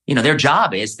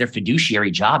 Their fiduciary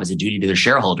job is a duty to their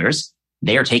shareholders.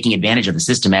 They are taking advantage of the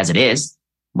system as it is.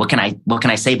 What can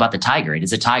I say about the tiger? It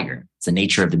is a tiger. It's the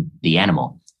nature of the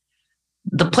animal.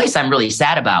 The place I'm really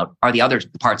sad about are the other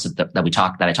parts of that I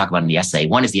talk about in the essay.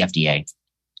 One is the FDA.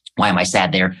 Why am I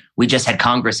sad there? We just had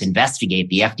Congress investigate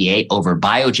the FDA over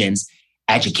Biogen's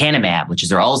aducanumab, which is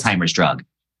their Alzheimer's drug.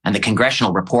 And the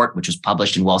congressional report, which was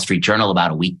published in Wall Street Journal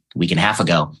about a week and a half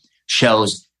ago,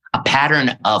 shows a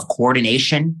pattern of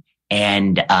coordination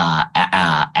and I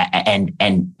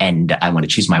want to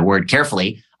choose my word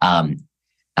carefully, a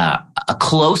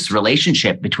close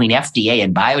relationship between FDA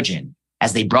and Biogen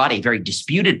as they brought a very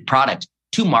disputed product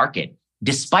to market,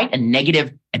 despite a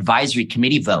negative advisory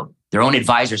committee vote. Their own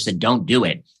advisor said, don't do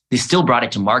it. They still brought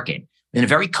it to market in a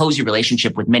very cozy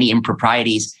relationship with many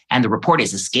improprieties. And the report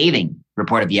is a scathing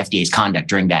report of the FDA's conduct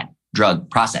during that drug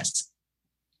process.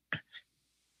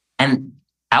 And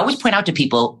I always point out to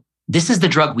people, this is the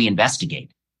drug we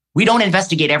investigate. We don't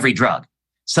investigate every drug.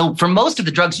 So for most of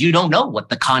the drugs, you don't know what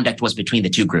the conduct was between the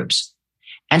two groups.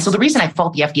 And so the reason I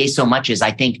fault the FDA so much is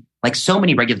I think, like so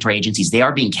many regulatory agencies, they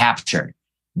are being captured.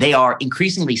 They are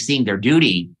increasingly seeing their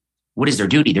duty. What is their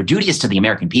duty? Their duty is to the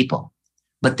American people,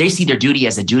 but they see their duty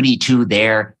as a duty to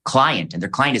their client, and their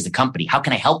client is the company. How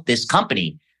can I help this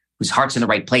company whose heart's in the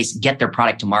right place get their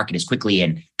product to market as quickly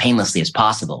and painlessly as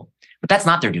possible? But that's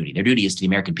not their duty. Their duty is to the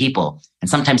American people. And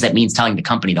sometimes that means telling the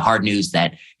company the hard news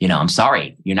that, I'm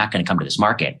sorry, you're not going to come to this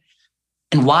market.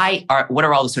 And what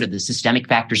are all the sort of the systemic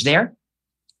factors there?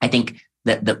 I think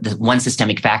that the one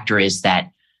systemic factor is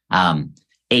that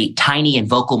a tiny and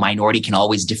vocal minority can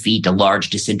always defeat a large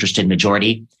disinterested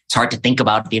majority. It's hard to think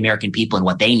about the American people and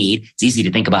what they need. It's easy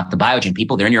to think about the Biogen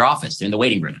people. They're in your office. They're in the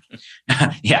waiting room.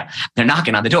 Yeah, they're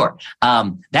knocking on the door.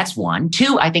 That's one.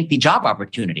 Two, I think the job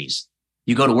opportunities.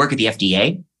 You go to work at the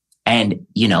FDA and,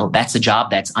 that's a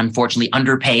job that's unfortunately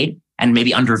underpaid and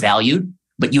maybe undervalued.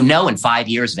 But in 5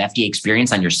 years of FDA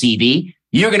experience on your CV,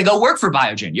 you're going to go work for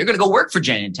Biogen. You're going to go work for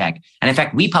Genentech. And in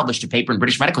fact, we published a paper in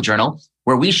British Medical Journal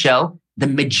where we show the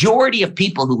majority of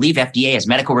people who leave FDA as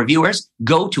medical reviewers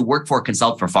go to work for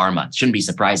consult for pharma. It shouldn't be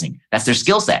surprising. That's their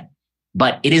skill set.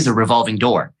 But it is a revolving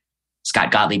door.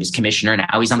 Scott Gottlieb is commissioner.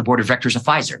 Now he's on the board of directors of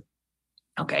Pfizer.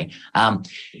 Okay.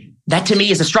 That to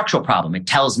me is a structural problem. It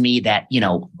tells me that,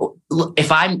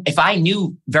 if I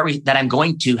knew that I'm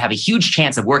going to have a huge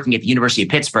chance of working at the University of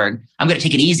Pittsburgh, I'm going to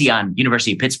take it easy on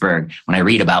University of Pittsburgh when I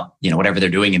read about, whatever they're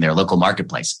doing in their local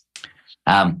marketplace.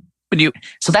 So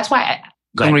that's why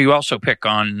when you also pick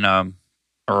on,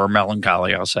 or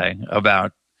melancholy, I'll say,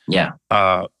 about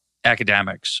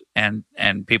academics and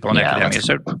people in academia.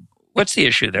 So what's the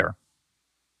issue there?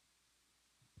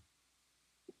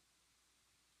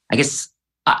 I guess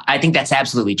I think that's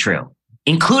absolutely true,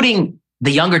 including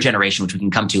the younger generation, which we can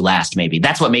come to last. Maybe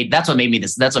that's what made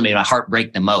my heart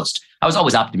break the most. I was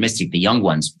always optimistic the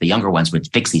younger ones would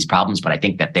fix these problems, but I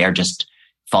think that they're just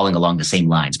falling along the same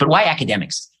lines. But why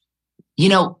academics?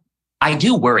 I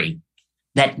do worry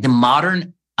that the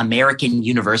modern American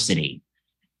university,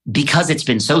 because it's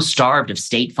been so starved of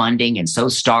state funding and so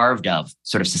starved of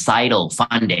sort of societal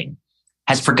funding,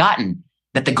 has forgotten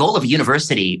that the goal of a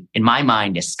university, in my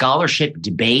mind, is scholarship,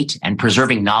 debate, and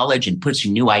preserving knowledge and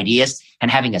pushing new ideas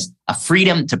and having a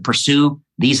freedom to pursue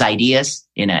these ideas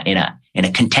in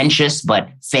a contentious but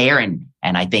fair and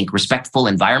I think respectful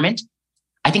environment.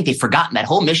 I think they've forgotten that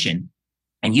whole mission,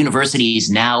 and universities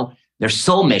now, their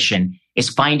sole mission is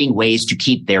finding ways to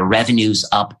keep their revenues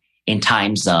up in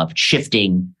times of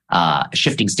shifting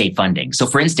state funding. So,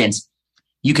 for instance,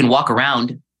 you can walk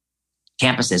around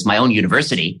campuses, my own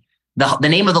university. The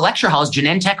name of the lecture hall is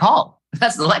Genentech Hall.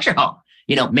 That's the lecture hall.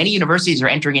 Many universities are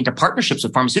entering into partnerships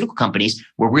with pharmaceutical companies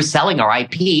where we're selling our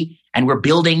IP and we're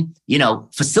building,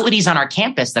 facilities on our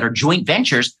campus that are joint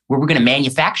ventures where we're going to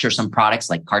manufacture some products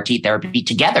like CAR T therapy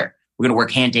together. We're going to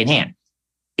work hand in hand.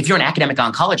 If you're an academic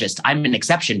oncologist, I'm an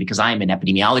exception because I'm in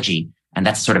epidemiology, and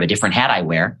that's sort of a different hat I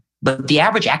wear. But the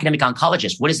average academic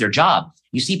oncologist, what is their job?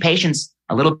 You see patients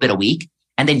a little bit a week,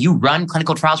 and then you run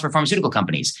clinical trials for pharmaceutical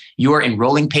companies. You're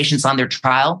enrolling patients on their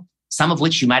trial, some of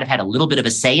which you might have had a little bit of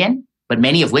a say in, but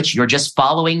many of which you're just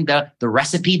following the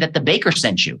recipe that the baker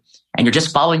sent you, and you're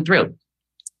just following through.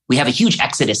 We have a huge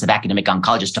exodus of academic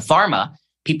oncologists to pharma.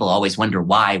 People always wonder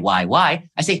why.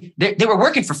 I say they were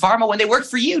working for pharma when they worked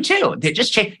for you too. They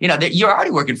just changed, you're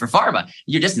already working for pharma.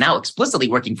 You're just now explicitly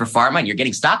working for pharma, and you're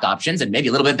getting stock options and maybe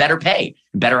a little bit better pay,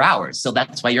 better hours. So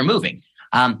that's why you're moving.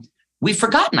 We've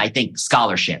forgotten, I think,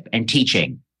 scholarship and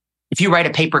teaching. If you write a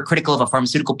paper critical of a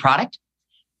pharmaceutical product,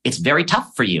 it's very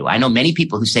tough for you. I know many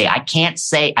people who say, I can't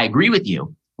say, I agree with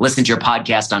you. Listen to your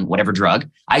podcast on whatever drug.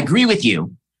 I agree with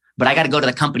you, but I got to go to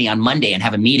the company on Monday and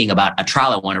have a meeting about a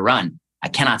trial I want to run. I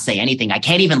cannot say anything. I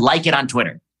can't even like it on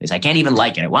Twitter. I can't even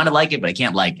like it. I want to like it, but I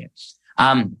can't like it.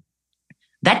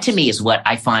 That to me is what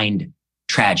I find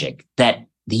tragic, that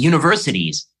the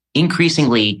universities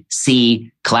increasingly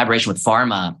see collaboration with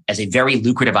pharma as a very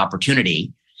lucrative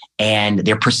opportunity, and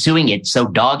they're pursuing it so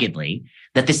doggedly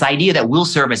that this idea that we'll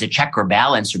serve as a check or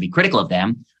balance or be critical of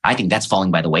them, I think that's falling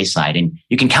by the wayside. And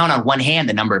you can count on one hand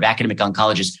the number of academic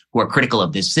oncologists who are critical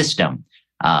of this system.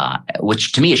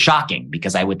 Which to me is shocking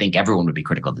because I would think everyone would be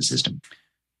critical of the system.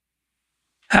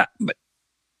 But,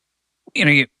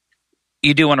 you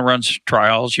do want to run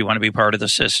trials. You want to be part of the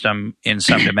system in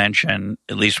some dimension,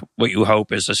 at least what you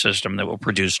hope is a system that will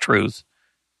produce truth.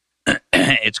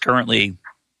 It's currently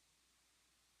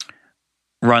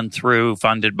run through,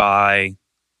 funded by,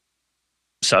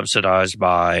 subsidized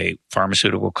by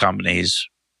pharmaceutical companies.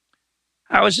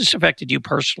 How has this affected you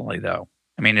personally, though?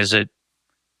 I mean, is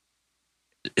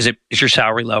your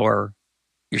salary lower?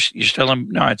 You're still in,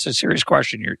 no, it's a serious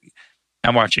question.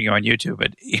 I'm watching you on YouTube,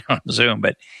 but on Zoom,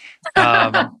 but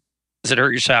does it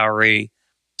hurt your salary?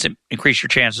 Does it increase your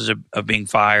chances of being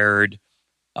fired?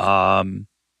 What's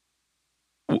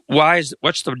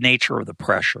the nature of the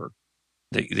pressure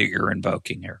that you're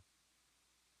invoking here?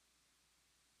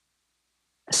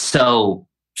 So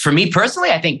for me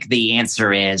personally, I think the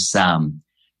answer is,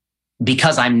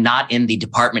 because I'm not in the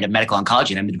Department of Medical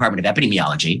Oncology and I'm in the Department of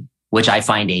Epidemiology, which I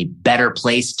find a better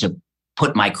place to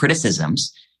put my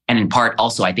criticisms. And in part,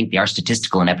 also, I think they are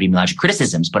statistical and epidemiologic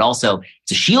criticisms, but also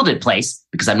it's a shielded place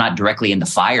because I'm not directly in the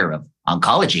fire of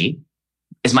oncology.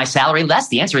 Is my salary less?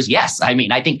 The answer is yes. I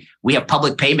mean, I think we have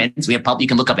public payments. You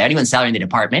can look up anyone's salary in the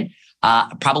department.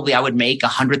 Probably I would make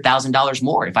 $100,000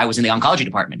 more if I was in the oncology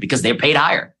department because they're paid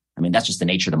higher. I mean, that's just the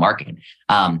nature of the market.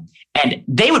 And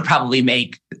they would probably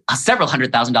make several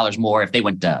 $100,000 more if they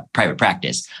went to private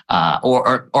practice,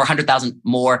 or $100,000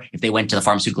 more if they went to the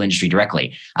pharmaceutical industry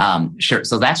directly. Sure.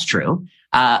 So that's true.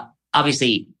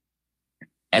 Obviously,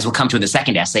 as we'll come to in the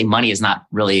second essay, money is not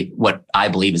really what I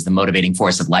believe is the motivating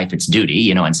force of life. It's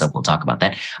duty, and so we'll talk about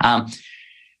that.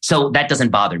 So that doesn't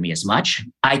bother me as much.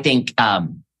 I think,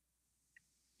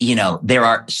 there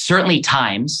are certainly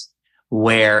times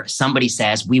where somebody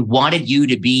says, we wanted you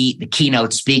to be the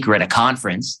keynote speaker at a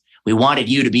conference. We wanted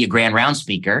you to be a grand round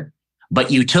speaker,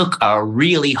 but you took a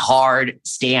really hard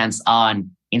stance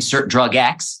on insert drug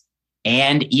X.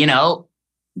 And,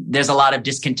 there's a lot of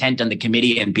discontent on the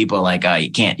committee and people are like, oh, you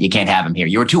can't have him here.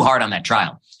 You were too hard on that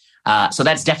trial. So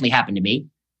that's definitely happened to me.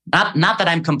 Not that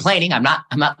I'm complaining. I'm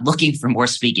not looking for more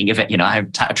speaking. If I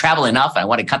travel enough, I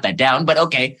want to cut that down, but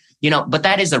okay, but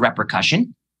that is a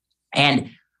repercussion. And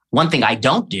one thing I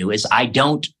don't do is I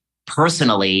don't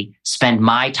personally spend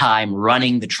my time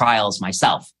running the trials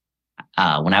myself.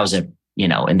 When I was in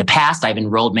the past, I've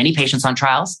enrolled many patients on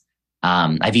trials.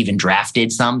 I've even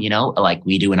drafted some, like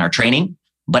we do in our training,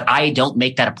 but I don't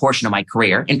make that a portion of my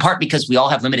career, in part because we all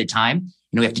have limited time.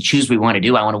 We have to choose what we want to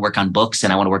do. I want to work on books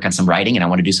and I want to work on some writing and I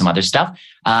want to do some other stuff.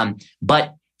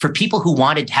 But for people who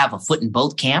wanted to have a foot in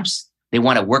both camps, they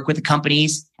want to work with the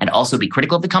companies and also be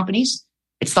critical of the companies.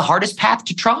 It's the hardest path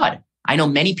to trod. I know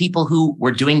many people who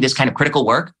were doing this kind of critical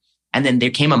work, and then there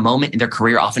came a moment in their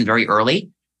career, often very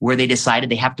early, where they decided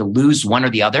they have to lose one or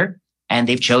the other. And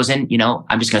they've chosen,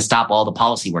 I'm just going to stop all the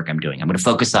policy work I'm doing. I'm going to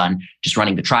focus on just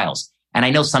running the trials. And I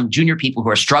know some junior people who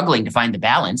are struggling to find the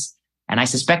balance. And I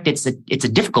suspect it's a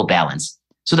difficult balance.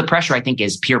 So the pressure, I think,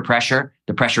 is peer pressure.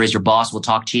 The pressure is your boss will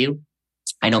talk to you.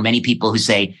 I know many people who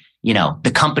say,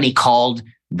 the company called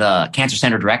the cancer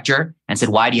center director and said,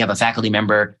 why do you have a faculty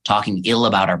member talking ill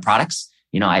about our products?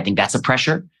 I think that's a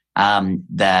pressure. And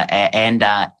then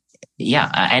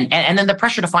the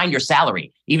pressure to find your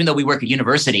salary. Even though we work at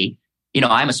university,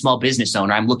 I'm a small business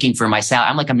owner. I'm looking for my salary.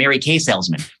 I'm like a Mary Kay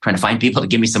salesman trying to find people to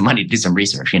give me some money to do some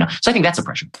research, So I think that's a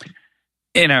pressure.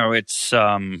 It's,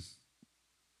 I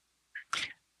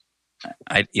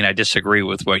disagree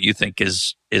with what you think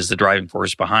is the driving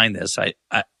force behind this.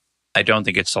 I don't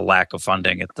think it's a lack of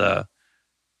funding at the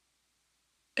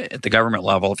government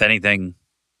level. If anything,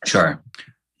 sure,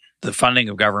 the funding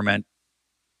of government,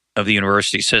 of the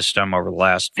university system over the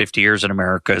last 50 years in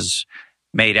America has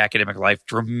made academic life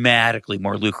dramatically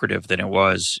more lucrative than it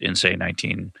was in, say,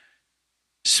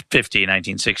 1950,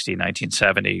 1960,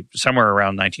 1970, somewhere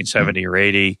around 1970 or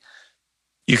 80.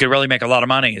 You could really make a lot of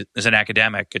money as an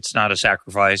academic. It's not a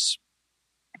sacrifice.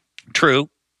 True,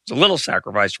 it's a little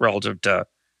sacrifice relative to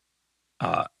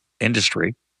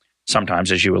industry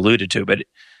sometimes, as you alluded to, but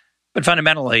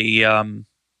fundamentally,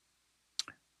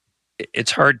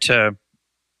 it's hard to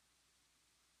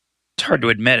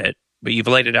admit it, but you've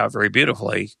laid it out very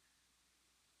beautifully.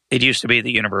 It used to be that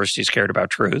universities cared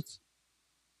about truth,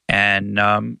 and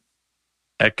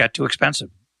it got too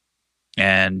expensive.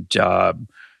 And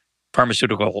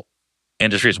pharmaceutical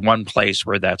industry is one place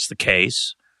where that's the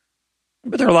case,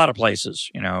 but there are a lot of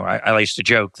places. I used to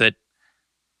joke that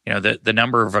the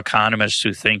number of economists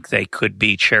who think they could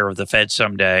be chair of the Fed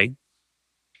someday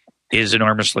is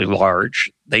enormously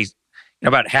large.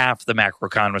 About half the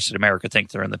macroeconomists in America think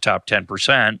they're in the top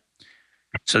 10%.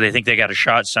 So they think they got a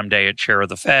shot someday at chair of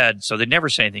the Fed. So they never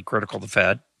say anything critical of the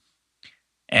Fed.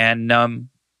 And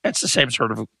that's the same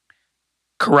sort of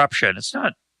corruption. It's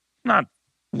not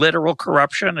literal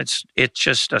corruption. It's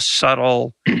just a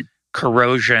subtle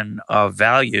corrosion of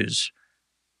values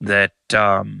that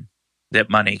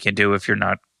money can do if you're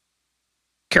not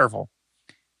careful.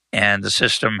 And the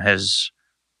system has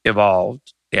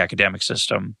evolved, the academic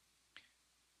system,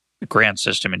 the grant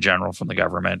system in general from the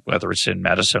government, whether it's in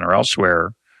medicine or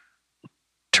elsewhere,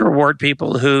 to reward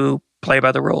people who play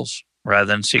by the rules rather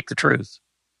than seek the truth.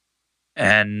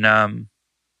 And,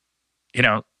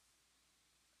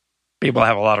 people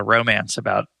have a lot of romance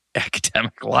about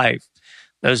academic life.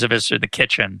 Those of us in the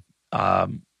kitchen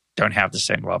don't have the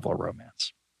same level of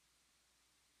romance.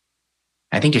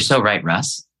 I think you're so right,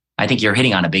 Russ. I think you're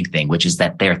hitting on a big thing, which is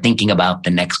that they're thinking about the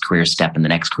next career step and the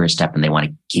next career step, and they want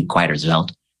to keep quiet as a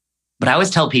result. But I always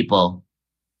tell people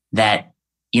that,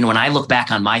 when I look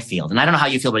back on my field, and I don't know how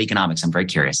you feel about economics, I'm very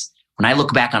curious. When I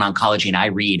look back on oncology and I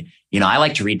read, I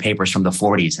like to read papers from the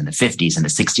 40s and the 50s and the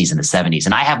 60s and the 70s,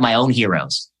 and I have my own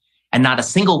heroes. And not a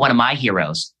single one of my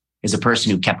heroes is a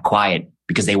person who kept quiet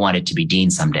because they wanted to be dean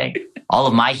someday. All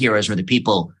of my heroes were the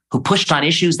people who pushed on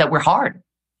issues that were hard.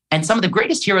 And some of the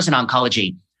greatest heroes in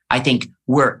oncology, I think,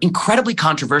 were incredibly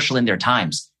controversial in their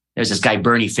times. There's this guy,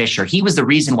 Bernie Fisher. He was the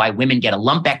reason why women get a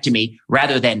lumpectomy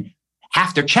rather than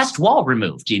half their chest wall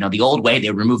removed. The old way, they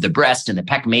would remove the breast and the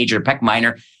pec major, pec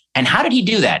minor. And how did he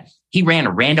do that? He ran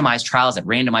randomized trials that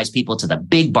randomized people to the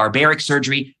big barbaric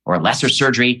surgery or lesser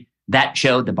surgery. That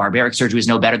showed the barbaric surgery was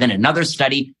no better than another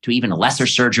study to even a lesser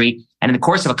surgery. And in the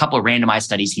course of a couple of randomized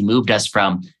studies, he moved us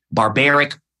from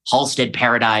barbaric Halsted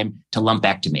paradigm to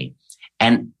lumpectomy.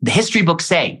 And the history books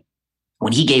say,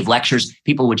 when he gave lectures,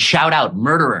 people would shout out,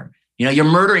 "Murderer, you're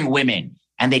murdering women."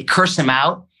 And they'd curse him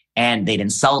out and they'd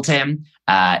insult him.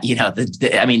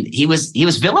 He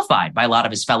was vilified by a lot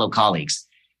of his fellow colleagues.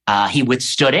 He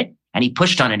withstood it and he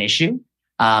pushed on an issue.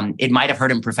 It might have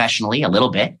hurt him professionally a little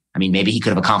bit. Maybe he could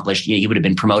have accomplished, he would have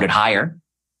been promoted higher.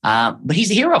 But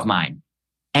he's a hero of mine.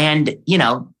 And,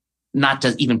 not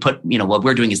to even put, what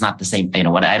we're doing is not the same.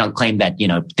 What I don't claim that,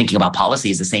 thinking about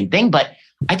policy is the same thing, but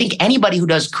I think anybody who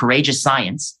does courageous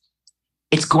science,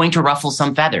 it's going to ruffle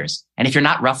some feathers. And if you're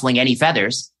not ruffling any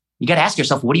feathers, you got to ask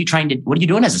yourself, what are you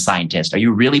doing as a scientist? Are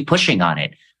you really pushing on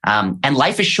it? And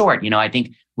life is short. I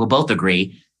think we'll both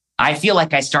agree. I feel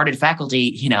like I started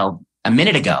faculty, a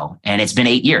minute ago, and it's been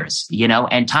 8 years,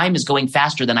 and time is going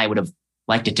faster than I would have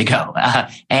liked it to go.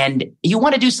 And you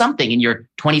want to do something in your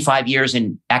 25 years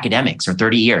in academics or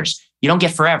 30 years. You don't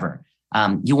get forever.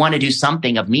 You want to do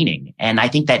something of meaning. And I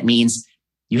think that means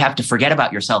you have to forget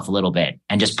about yourself a little bit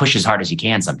and just push as hard as you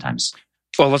can sometimes.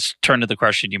 Well, let's turn to the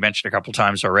question you mentioned a couple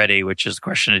times already, which is the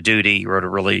question of duty. You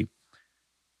wrote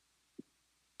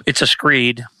it's a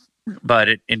screed, but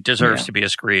it deserves to be a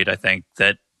screed. I think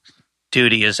that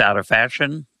duty is out of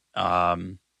fashion.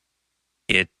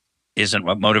 It isn't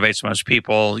what motivates most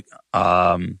people.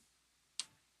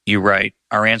 You write,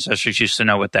 our ancestors used to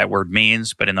know what that word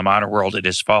means, but in the modern world, it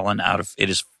has fallen out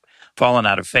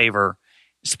of favor.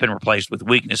 It's been replaced with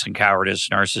weakness and cowardice,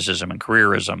 narcissism and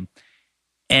careerism.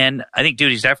 And I think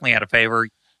duty is definitely out of favor.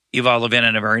 Yuval Levin,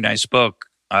 in a very nice book,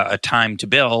 A Time to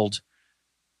Build,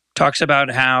 talks about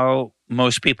how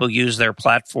most people use their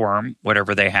platform,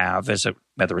 whatever they have,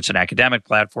 whether it's an academic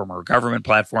platform or a government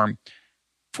platform,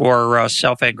 for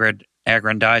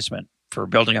self-aggrandizement, for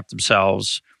building up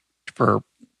themselves, for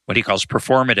what he calls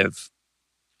performative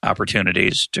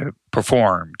opportunities to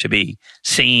perform, to be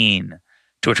seen,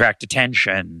 to attract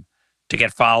attention, to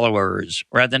get followers,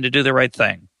 rather than to do the right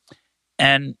thing.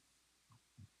 And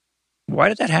why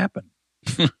did that happen?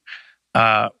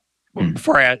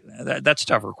 Before that's a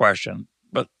tougher question,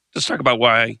 but let's talk about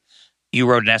why you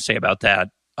wrote an essay about that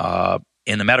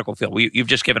in the medical field. You've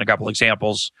just given a couple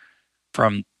examples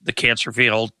from the cancer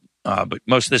field, but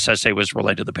most of this essay was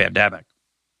related to the pandemic.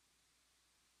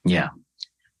 Yeah.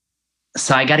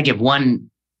 So I got to give one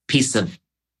piece of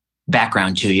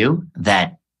background to you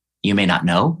that you may not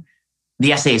know.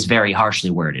 The essay is very harshly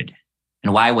worded.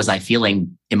 And why was I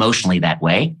feeling emotionally that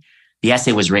way? The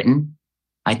essay was written,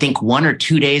 I think 1 or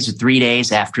 2 days or 3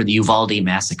 days after the Uvalde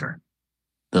massacre,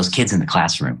 those kids in the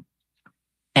classroom.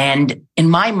 And in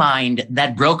my mind,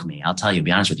 that broke me. I'll tell you, to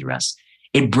be honest with you, Russ.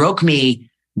 It broke me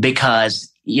because,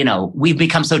 we've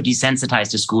become so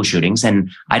desensitized to school shootings, and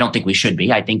I don't think we should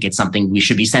be. I think it's something we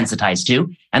should be sensitized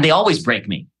to, and they always break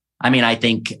me. I mean, I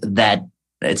think that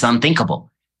it's unthinkable.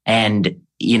 And,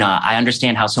 I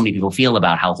understand how so many people feel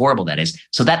about how horrible that is.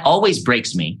 So that always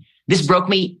breaks me. This broke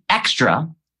me extra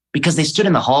because they stood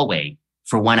in the hallway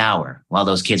for 1 hour while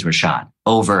those kids were shot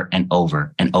over and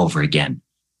over and over again.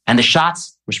 And the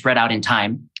shots were spread out in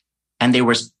time, and there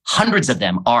was hundreds of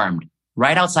them armed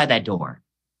right outside that door.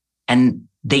 And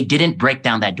they didn't break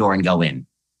down that door and go in.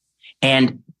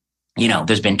 And,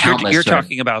 there's been countless. You're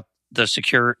talking about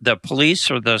the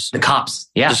police or the cops.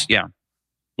 Yeah.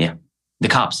 Yeah. The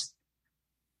cops.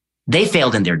 They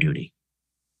failed in their duty.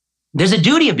 There's a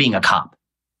duty of being a cop.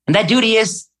 And that duty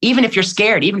is, even if you're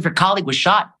scared, even if your colleague was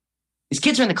shot, these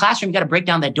kids are in the classroom, you got to break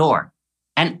down that door.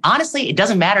 And honestly, it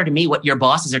doesn't matter to me what your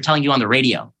bosses are telling you on the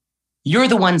radio. You're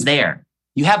the ones there.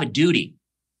 You have a duty.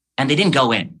 And they didn't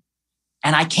go in.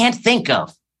 And I can't think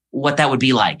of what that would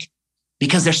be like,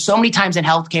 because there's so many times in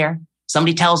healthcare,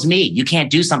 somebody tells me, you can't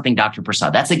do something, Dr.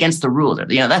 Prasad. That's against the rule.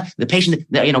 The patient,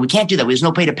 we can't do that. There's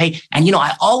no way to pay. And,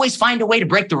 I always find a way to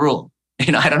break the rule. I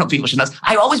don't know if people should know this.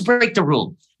 I always break the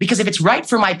rule because if it's right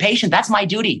for my patient, that's my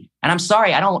duty. And I'm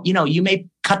sorry, I don't, you may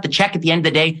cut the check at the end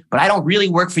of the day, but I don't really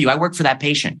work for you. I work for that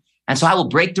patient. And so I will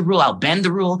break the rule. I'll bend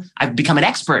the rule. I've become an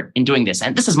expert in doing this.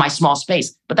 And this is my small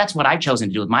space, but that's what I've chosen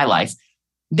to do with my life.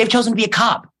 They've chosen to be a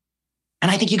cop. And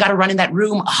I think you got to run in that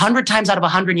room 100 times out of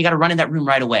 100. You got to run in that room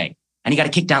right away. And you got to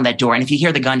kick down that door. And if you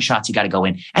hear the gunshots, you got to go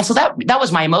in. And so that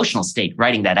was my emotional state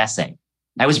writing that essay.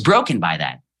 I was broken by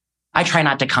that. I try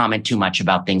not to comment too much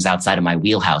about things outside of my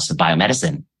wheelhouse of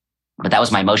biomedicine, but that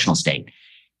was my emotional state.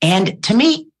 And to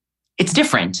me, it's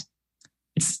different.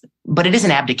 But it is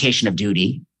an abdication of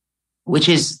duty, which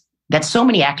is that so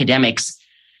many academics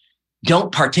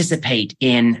don't participate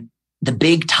in the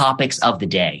big topics of the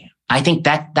day. I think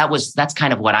that's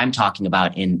kind of what I'm talking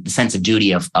about in the sense of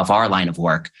duty of our line of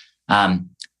work.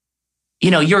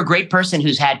 You're a great person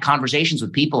who's had conversations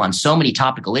with people on so many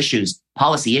topical issues,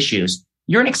 policy issues.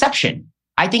 You're an exception.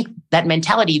 I think that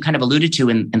mentality you kind of alluded to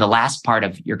in the last part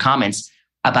of your comments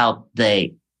about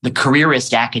the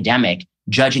careerist academic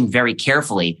judging very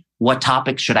carefully what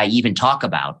topics should I even talk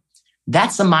about.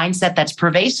 That's a mindset that's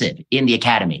pervasive in the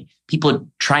academy. People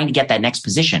trying to get that next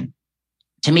position.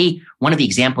 To me, one of the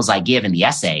examples I give in the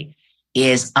essay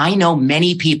is I know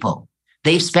many people,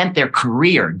 they've spent their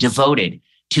career devoted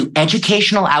to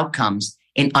educational outcomes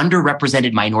in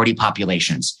underrepresented minority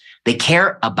populations. They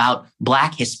care about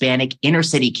Black, Hispanic, inner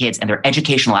city kids and their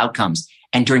educational outcomes.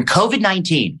 And during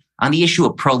COVID-19, on the issue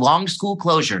of prolonged school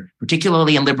closure,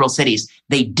 particularly in liberal cities,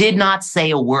 they did not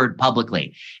say a word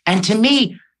publicly. And to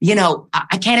me,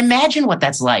 I can't imagine what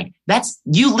that's like.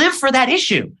 You live for that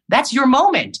issue. That's your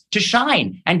moment to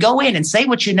shine and go in and say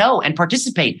what you know and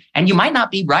participate. And you might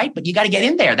not be right, but you got to get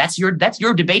in there. That's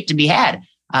your debate to be had.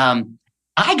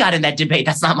 I got in that debate.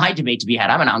 That's not my debate to be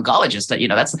had. I'm an oncologist.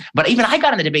 But even I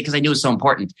got in the debate because I knew it was so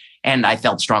important and I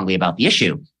felt strongly about the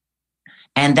issue.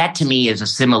 And that to me is a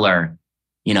similar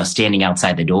standing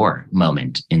outside the door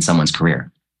moment in someone's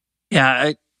career.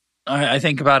 Yeah, I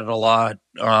think about it a lot.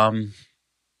 I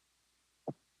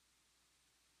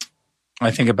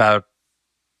think about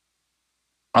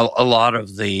a lot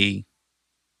of the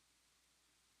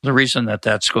reason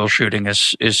that school shooting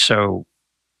is so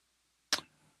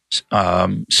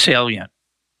salient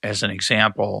as an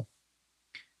example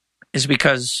is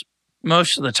because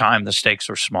most of the time the stakes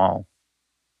are small.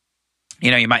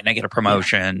 You might not get a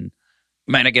promotion.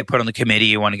 You might not get put on the committee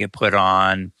you want to get put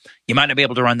on. You might not be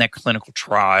able to run that clinical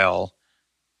trial.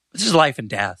 This is life and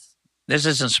death. This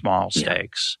isn't small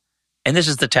stakes. And this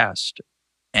is the test.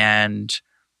 And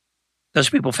those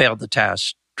people failed the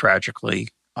test, tragically.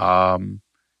 And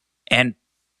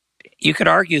you could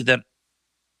argue that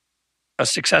a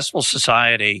successful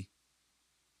society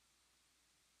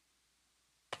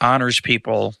honors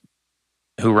people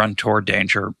who run toward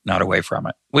danger, not away from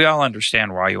it. We all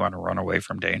understand why you want to run away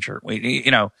from danger.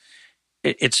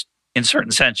 It's in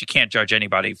certain sense, you can't judge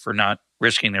anybody for not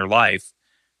risking their life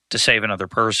to save another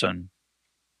person,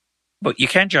 but you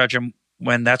can judge them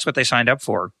when that's what they signed up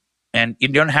for, and you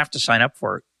don't have to sign up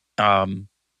for it.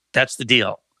 That's the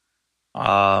deal.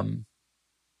 And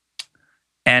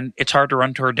it's hard to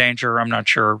run toward danger. I'm not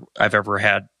sure I've ever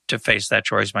had to face that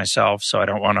choice myself, so I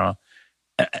don't want to.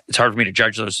 It's hard for me to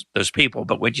judge those people,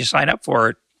 but when you sign up for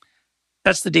it,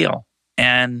 that's the deal.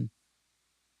 And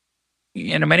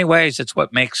in many ways, it's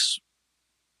what makes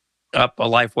up a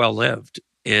life well lived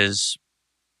is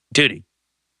duty,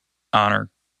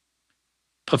 honor,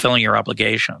 fulfilling your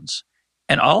obligations.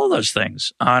 And all of those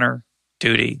things, honor,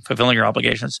 duty, fulfilling your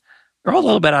obligations, they're all a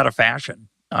little bit out of fashion.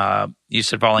 You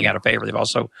said falling out of favor. They've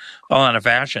also fallen out of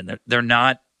fashion. They're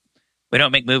not. We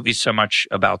don't make movies so much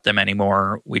about them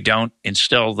anymore. We don't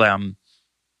instill them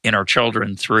in our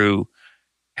children through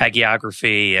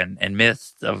hagiography and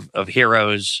myth of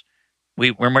heroes.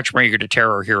 We're much more eager to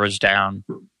tear our heroes down,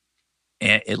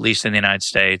 at least in the United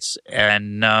States.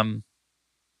 And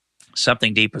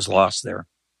something deep is lost there.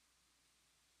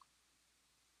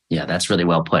 Yeah, that's really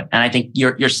well put. And I think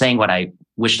you're saying what I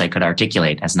wished I could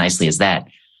articulate as nicely as that,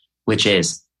 which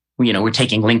is, we're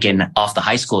taking Lincoln off the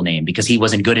high school name because he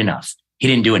wasn't good enough. He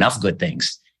didn't do enough good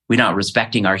things. We're not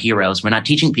respecting our heroes. We're not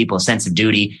teaching people a sense of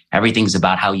duty. Everything's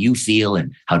about how you feel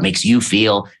and how it makes you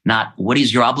feel, not what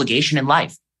is your obligation in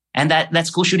life. And that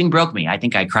school shooting broke me. I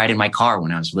think I cried in my car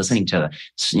when I was listening to,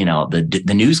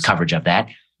 the news coverage of that.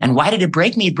 And why did it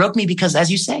break me? It broke me because,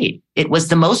 as you say, it was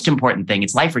the most important thing.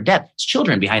 It's life or death. It's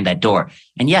children behind that door.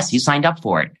 And yes, you signed up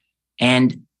for it.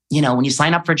 And, when you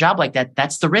sign up for a job like that,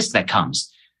 that's the risk that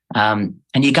comes. And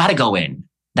you got to go in.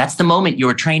 That's the moment you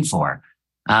were trained for.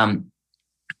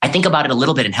 I think about it a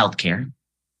little bit in healthcare.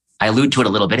 I allude to it a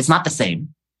little bit. It's not the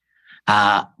same.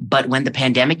 But when the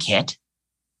pandemic hit,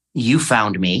 you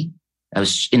found me. I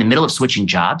was in the middle of switching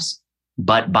jobs,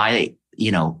 but by,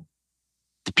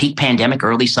 the peak pandemic,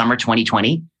 early summer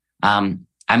 2020, I'm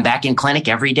back in clinic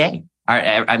every day.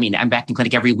 I'm back in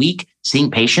clinic every week,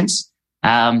 seeing patients.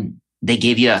 They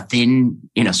gave you a thin,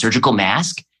 surgical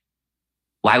mask.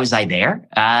 Why was I there?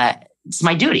 It's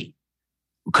my duty.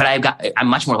 I'm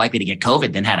much more likely to get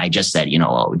COVID than had I just said,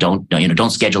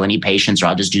 don't schedule any patients or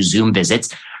I'll just do Zoom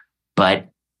visits. But,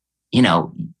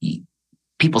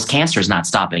 people's cancer is not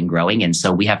stopping growing. And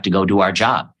so we have to go do our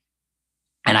job.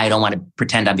 And I don't want to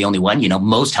pretend I'm the only one.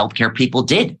 Most healthcare people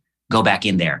did go back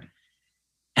in there.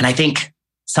 And I think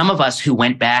some of us who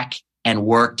went back and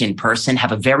worked in person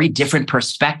have a very different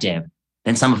perspective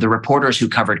than some of the reporters who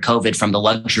covered COVID from the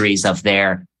luxuries of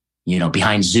their,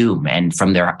 behind Zoom and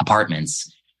from their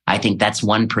apartments. I think that's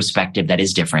one perspective that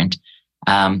is different.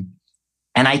 And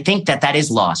I think that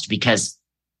is lost because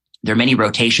there are many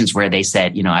rotations where they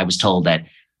said, I was told that,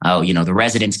 the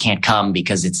residents can't come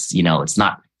because it's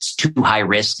too high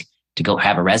risk to go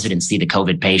have a resident see the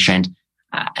COVID patient.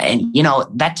 And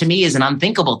that to me is an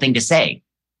unthinkable thing to say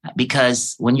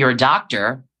because when you're a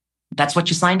doctor, that's what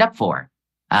you signed up for.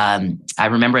 I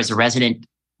remember as a resident,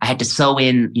 I had to sew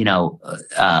in,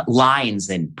 lines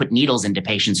and put needles into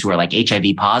patients who are like HIV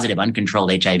positive,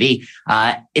 uncontrolled HIV.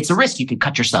 It's a risk. You can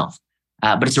cut yourself,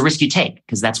 but it's a risk you take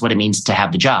because that's what it means to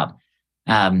have the job.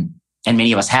 And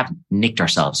many of us have nicked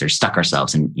ourselves or stuck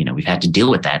ourselves and, we've had to deal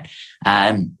with that.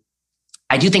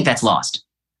 I do think that's lost.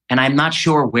 And I'm not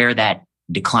sure where that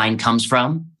decline comes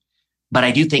from, but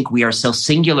I do think we are so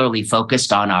singularly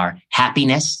focused on our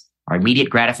happiness, our immediate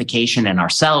gratification and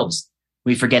ourselves.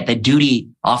 We forget that duty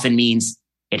often means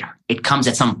it comes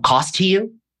at some cost to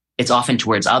you. It's often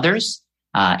towards others.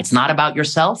 It's not about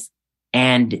yourself.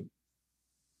 And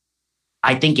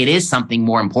I think it is something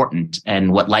more important.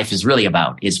 And what life is really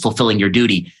about is fulfilling your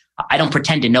duty. I don't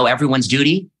pretend to know everyone's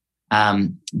duty.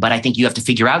 But I think you have to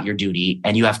figure out your duty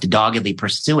and you have to doggedly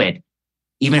pursue it,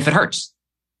 even if it hurts.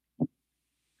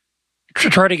 To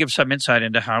try to give some insight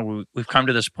into how we've come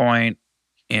to this point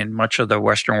in much of the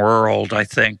Western world, I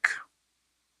think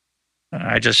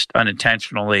I just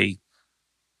unintentionally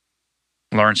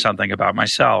learned something about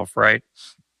myself, right?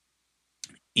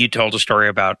 You told a story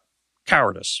about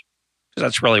cowardice, because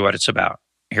that's really what it's about.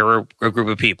 Here are a group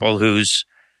of people whose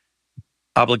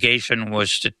obligation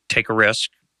was to take a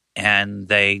risk, and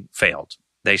they failed.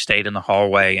 They stayed in the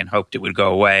hallway and hoped it would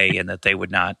go away and that they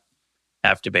would not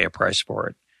have to pay a price for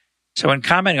it. So in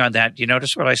commenting on that, do you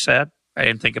notice what I said? I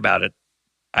didn't think about it.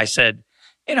 I said,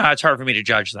 it's hard for me to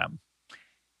judge them.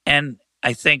 And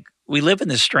I think we live in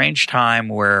this strange time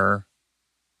where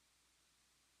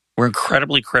we're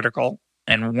incredibly critical,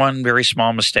 and one very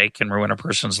small mistake can ruin a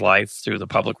person's life through the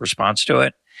public response to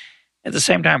it. At the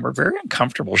same time, we're very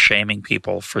uncomfortable shaming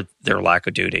people for their lack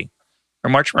of duty. We're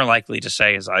much more likely to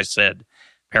say, as I said,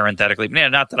 parenthetically,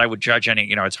 not that I would judge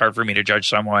any, it's hard for me to judge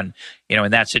someone,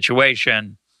 in that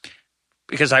situation,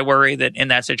 because I worry that in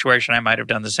that situation, I might have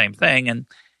done the same thing. And,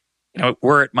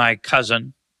 were it my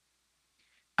cousin,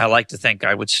 I like to think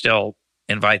I would still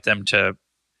invite them to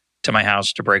my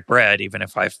house to break bread, even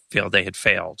if I feel they had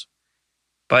failed.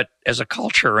 But as a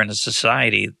culture and a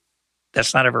society,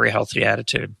 that's not a very healthy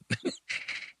attitude.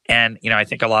 And, I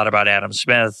think a lot about Adam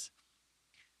Smith.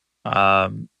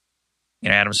 Adam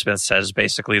Smith says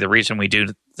basically the reason we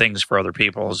do things for other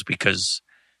people is because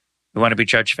we want to be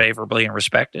judged favorably and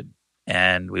respected.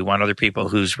 And we want other people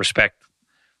whose respect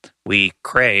we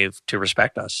crave to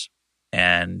respect us.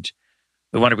 And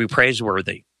we want to be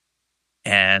praiseworthy.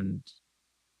 And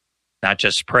not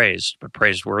just praised, but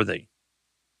praiseworthy.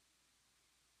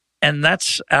 And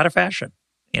that's out of fashion.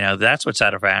 That's what's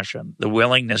out of fashion. The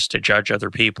willingness to judge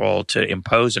other people, to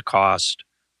impose a cost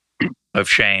of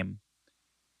shame,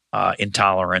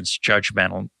 intolerance,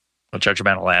 judgmental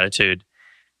attitude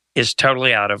is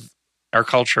totally out of our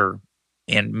culture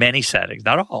in many settings,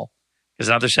 not all, because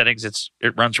in other settings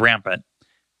it runs rampant.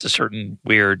 It's a certain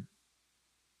weird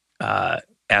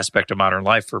aspect of modern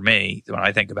life for me when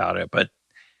I think about it. But,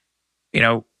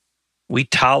 we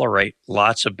tolerate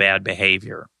lots of bad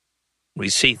behavior. We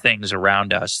see things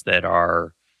around us that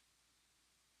are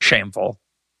shameful,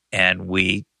 and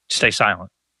we stay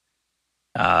silent.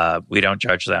 We don't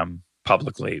judge them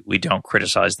publicly. We don't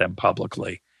criticize them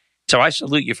publicly. So I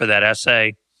salute you for that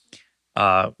essay.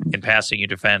 In passing, you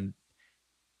defend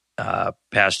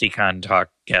past Econ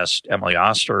Talk guest Emily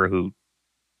Oster, who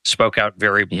spoke out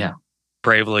very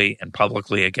bravely and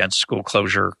publicly against school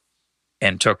closure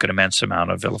and took an immense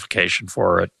amount of vilification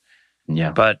for it.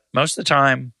 Yeah. But most of the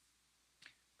time,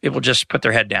 people just put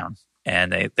their head down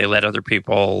and they let other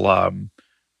people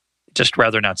just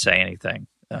rather not say anything.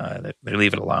 They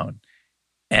leave it alone.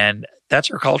 And that's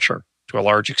our culture to a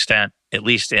large extent, at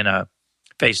least in a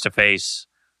face-to-face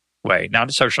way, not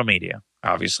in social media.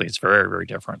 Obviously, it's very, very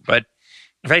different. But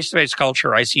in face-to-face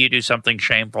culture, I see you do something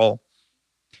shameful.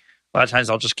 A lot of times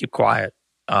I'll just keep quiet.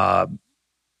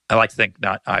 I like to think,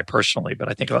 not I personally, but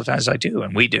I think a lot of times I do,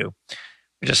 and we do.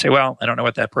 We just say, well, I don't know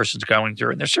what that person's going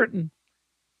through. And there's certain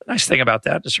nice thing about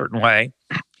that in a certain way,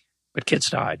 but kids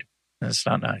died. And it's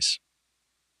not nice.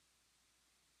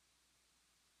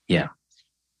 Yeah.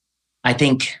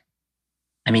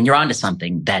 You're onto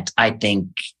something that I think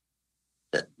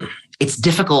it's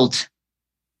difficult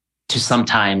to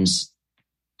sometimes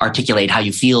articulate how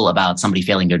you feel about somebody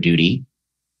failing their duty.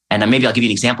 And maybe I'll give you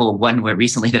an example of one where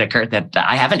recently that occurred that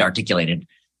I haven't articulated,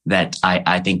 that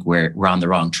I think we're on the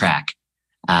wrong track.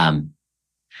 I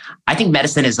think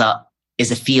medicine is a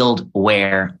field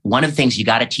where one of the things you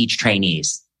got to teach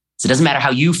trainees. So it doesn't matter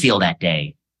how you feel that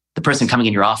day. The person coming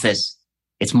in your office,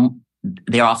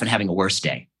 they're often having a worse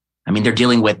day. They're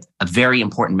dealing with a very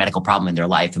important medical problem in their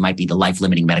life. It might be the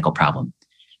life-limiting medical problem.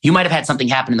 You might have had something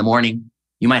happen in the morning.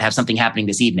 You might have something happening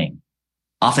this evening.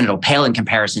 Often it'll pale in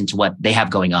comparison to what they have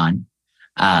going on.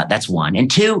 That's one.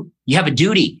 And two, you have a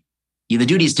duty. The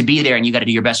duty is to be there, and you got to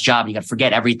do your best job. And you got to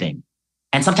forget everything.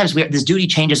 And sometimes this duty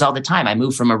changes all the time. I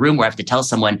move from a room where I have to tell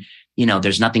someone,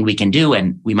 there's nothing we can do,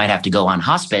 and we might have to go on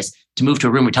hospice, to move to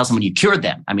a room where tell someone you cured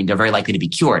them. They're very likely to be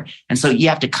cured. And so you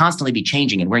have to constantly be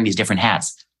changing and wearing these different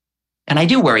hats. And I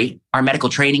do worry our medical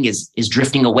training is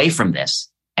drifting away from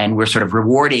this, and we're sort of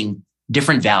rewarding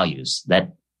different values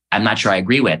that I'm not sure I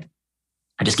agree with.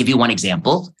 I'll just give you one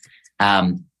example.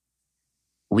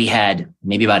 We had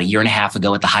maybe about a year and a half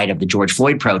ago, at the height of the George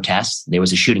Floyd protests, there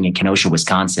was a shooting in Kenosha,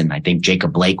 Wisconsin. I think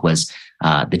Jacob Blake was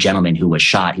the gentleman who was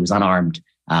shot. He was unarmed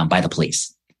by the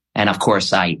police. And of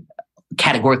course, I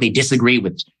categorically disagree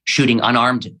with shooting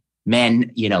unarmed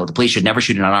men, the police should never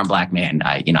shoot an unarmed black man.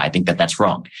 I think that that's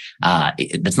wrong.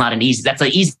 That's an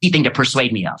easy thing to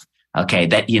persuade me of. Okay.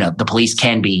 That, the police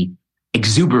can be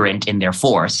exuberant in their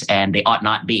force and they ought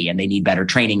not be, and they need better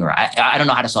training, or I don't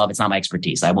know how to solve it. It's not my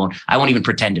expertise. I won't even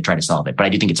pretend to try to solve it, but I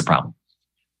do think it's a problem.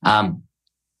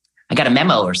 I got a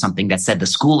memo or something that said the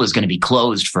school is going to be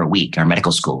closed for a week, our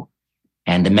medical school.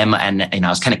 And the memo, and I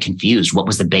was kind of confused. What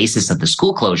was the basis of the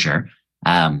school closure?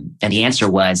 And the answer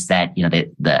was that,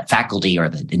 the faculty or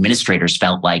the administrators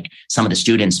felt like some of the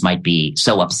students might be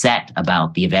so upset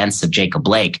about the events of Jacob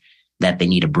Blake that they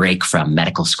need a break from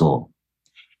medical school.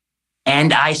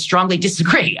 And I strongly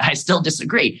disagree. I still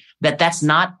disagree that that's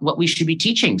not what we should be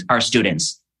teaching our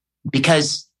students.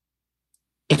 Because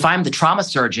if I'm the trauma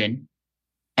surgeon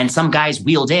and some guy's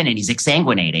wheeled in and he's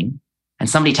exsanguinating and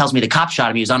somebody tells me the cop shot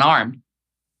him, he was unarmed,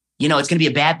 it's going to be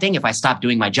a bad thing if I stop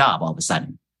doing my job all of a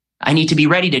sudden. I need to be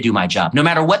ready to do my job, no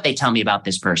matter what they tell me about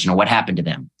this person or what happened to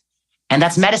them. And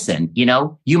that's medicine.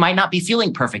 You might not be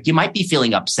feeling perfect. You might be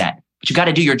feeling upset, but you got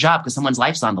to do your job because someone's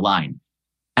life's on the line.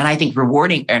 And I think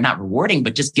not rewarding,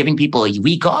 but just giving people a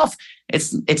week off,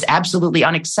 it's absolutely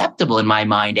unacceptable in my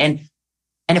mind. And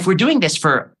if we're doing this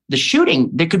for the shooting,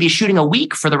 there could be a shooting a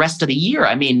week for the rest of the year.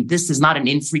 I mean, this is not an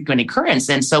infrequent occurrence.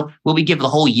 And so will we give the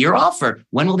whole year off, or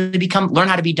when will they learn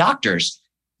how to be doctors?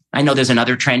 I know there's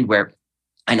another trend where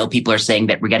I know people are saying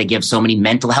that we got to give so many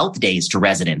mental health days to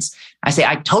residents. I say,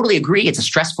 I totally agree. It's a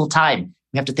stressful time.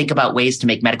 We have to think about ways to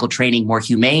make medical training more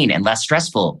humane and less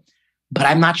stressful. But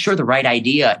I'm not sure the right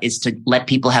idea is to let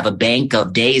people have a bank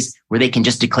of days where they can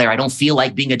just declare, I don't feel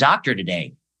like being a doctor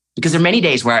today. Because there are many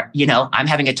days where, I'm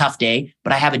having a tough day,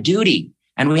 but I have a duty.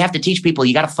 And we have to teach people,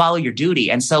 you got to follow your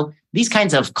duty. And so these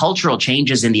kinds of cultural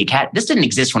changes in the academy, this didn't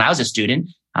exist when I was a student.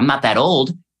 I'm not that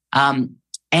old.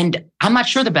 And I'm not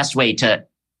sure the best way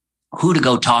who to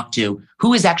go talk to,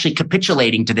 who is actually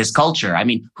capitulating to this culture. I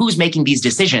mean, who's making these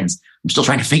decisions? I'm still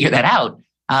trying to figure that out.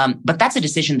 But that's a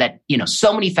decision that,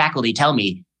 so many faculty tell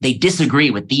me they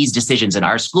disagree with these decisions in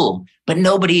our school, but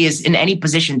nobody is in any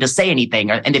position to say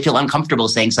anything, and they feel uncomfortable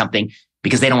saying something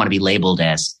because they don't want to be labeled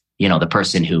as, the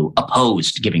person who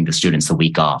opposed giving the students the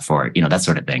week off, or, that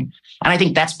sort of thing. And I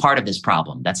think that's part of this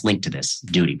problem. That's linked to this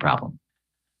duty problem.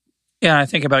 Yeah, I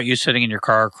think about you sitting in your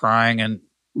car crying, and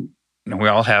we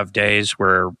all have days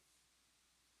where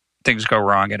things go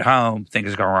wrong at home,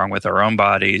 things go wrong with our own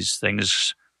bodies,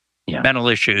 mental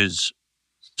issues,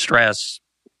 stress.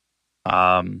 We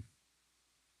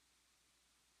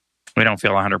don't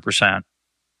feel 100%.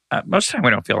 Most of the time we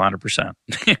don't feel 100%.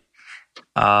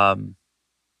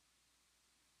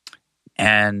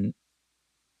 And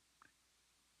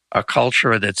a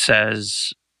culture that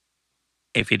says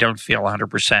if you don't feel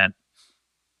 100%,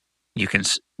 you can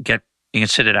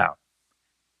sit it out,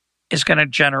 is going to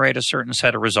generate a certain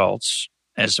set of results,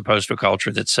 as opposed to a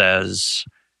culture that says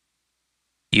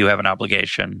you have an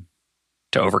obligation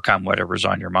to overcome whatever's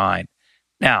on your mind.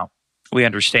 Now, we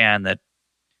understand that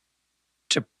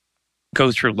to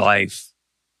go through life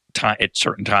at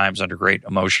certain times under great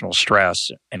emotional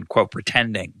stress and, quote,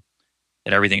 pretending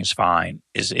that everything is fine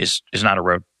is not a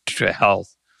road to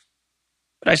health.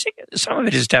 But I think some of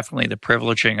it is definitely the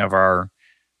privileging of our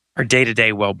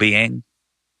day-to-day well-being,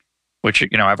 which,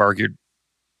 I've argued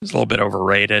is a little bit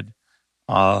overrated.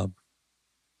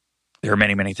 There are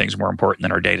many, many things more important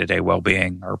than our day-to-day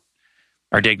well-being,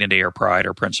 our dignity, our pride,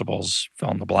 our principles, fill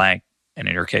in the blank. And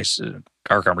in your case,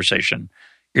 our conversation,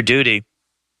 your duty.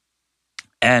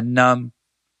 And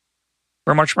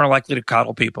we're much more likely to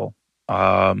coddle people,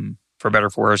 for better or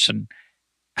for worse. And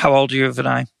how old are you,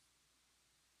 Vinay?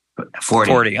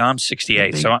 40. I'm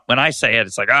 68. So when I say it,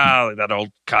 it's like, oh, that old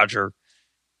codger.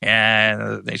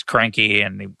 And he's cranky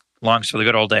and he longs for the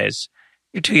good old days.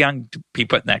 You're too young to be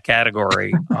put in that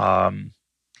category.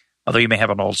 Although you may have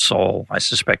an old soul. I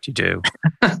suspect you do.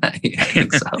 I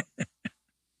think so.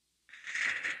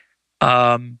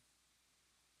 But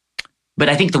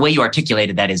I think the way you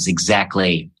articulated that is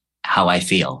exactly how I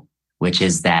feel, which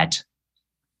is that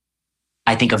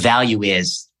I think a value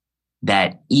is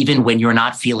that even when you're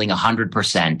not feeling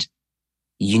 100%,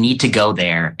 you need to go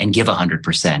there and give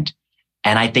 100%.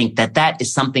 And I think that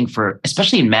is something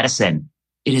especially in medicine,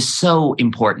 it is so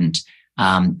important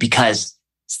because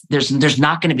there's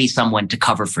not going to be someone to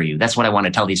cover for you. That's what I want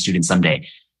to tell these students someday.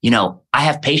 I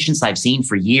have patients I've seen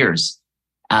for years,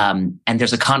 and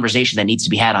there's a conversation that needs to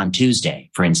be had on Tuesday,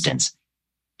 for instance.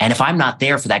 And if I'm not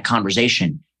there for that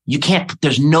conversation,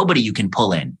 there's nobody you can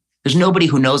pull in. There's nobody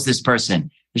who knows this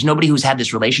person. There's nobody who's had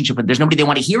this relationship with. There's nobody they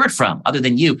want to hear it from other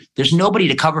than you. There's nobody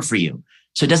to cover for you.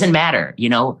 So it doesn't matter.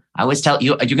 I always tell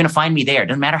you, you're going to find me there. It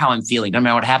doesn't matter how I'm feeling. It doesn't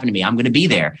matter what happened to me. I'm going to be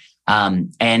there.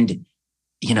 And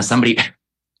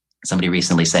somebody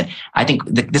recently said, I think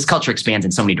this culture expands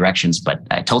in so many directions, but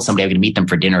I told somebody I'm going to meet them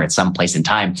for dinner at some place in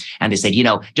time. And they said,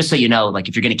 just so you know, like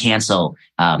if you're going to cancel,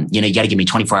 you got to give me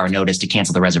 24-hour notice to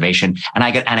cancel the reservation. And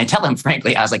I tell them,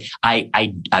 frankly, I was like,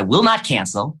 I will not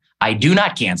cancel. I do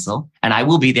not cancel, and I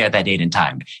will be there that date and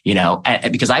time,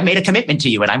 because I made a commitment to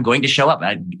you and I'm going to show up.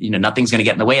 Nothing's going to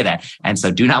get in the way of that. And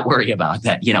so do not worry about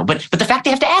that, but the fact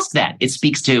they have to ask that, it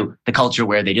speaks to the culture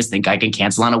where they just think I can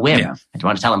cancel on a whim. Yeah. I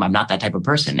want to tell them I'm not that type of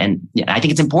person. And I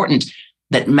think it's important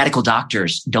that medical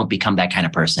doctors don't become that kind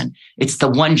of person. It's the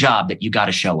one job that you got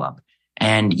to show up.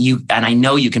 And I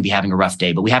know you can be having a rough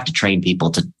day, but we have to train people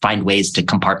to find ways to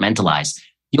compartmentalize.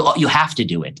 You have to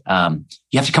do it.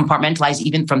 You have to compartmentalize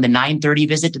even from the 9:30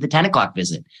 visit to the 10 o'clock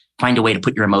visit. Find a way to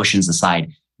put your emotions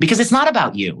aside because it's not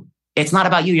about you. It's not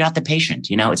about you. You're not the patient.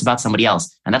 It's about somebody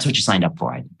else. And that's what you signed up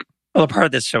for, I think. Well, the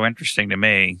part that's so interesting to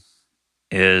me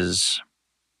is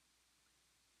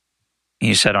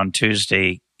you said on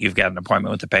Tuesday, you've got an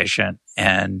appointment with the patient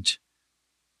and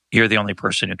you're the only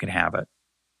person who can have it.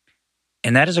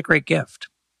 And that is a great gift.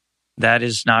 That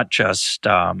is not just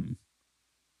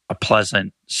a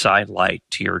pleasant sidelight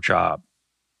to your job.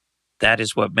 That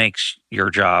is what makes your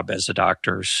job as a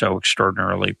doctor so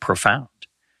extraordinarily profound,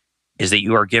 is that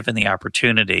you are given the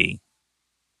opportunity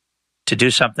to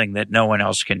do something that no one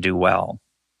else can do well.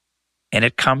 And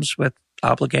it comes with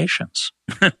obligations.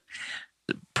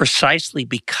 Precisely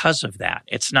because of that.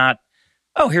 It's not,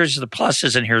 here's the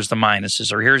pluses and here's the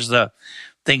minuses, or here's the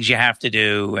things you have to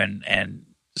do, and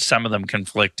some of them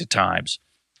conflict at times.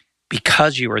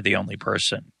 Because you are the only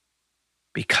person,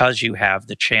 because you have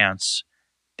the chance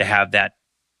to have that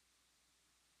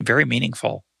very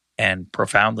meaningful and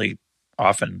profoundly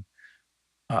often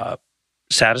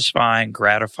satisfying,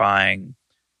 gratifying,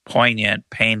 poignant,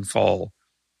 painful,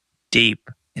 deep,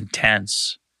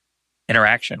 intense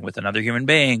interaction with another human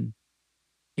being,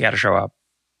 you got to show up.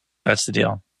 That's the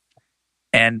deal.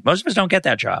 And most of us don't get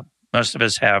that job. Most of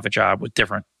us have a job with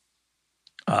different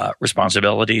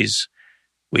responsibilities.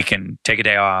 We can take a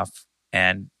day off,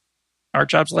 and our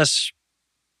job's less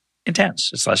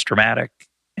intense. It's less dramatic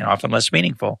and often less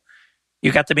meaningful.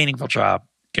 You got the meaningful job.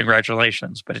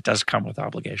 Congratulations. But it does come with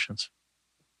obligations.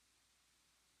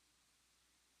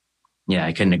 Yeah,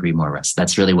 I couldn't agree more, Russ.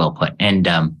 That's really well put. And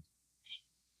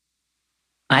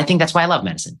I think that's why I love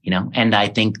medicine, and I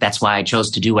think that's why I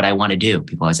chose to do what I want to do.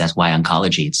 People always ask why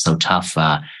oncology. It's so tough.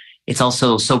 It's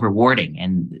also so rewarding,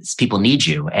 and people need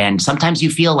you. And sometimes you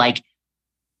feel like,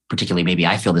 particularly maybe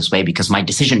I feel this way because my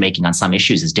decision-making on some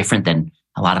issues is different than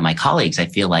a lot of my colleagues. I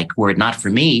feel like were it not for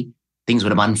me, things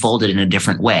would have unfolded in a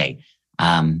different way,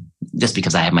 just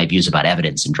because I have my views about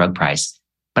evidence and drug price.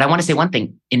 But I want to say one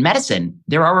thing. In medicine,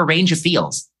 there are a range of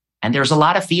fields, and there's a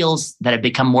lot of fields that have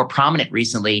become more prominent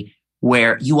recently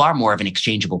where you are more of an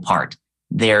exchangeable part.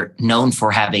 They're known for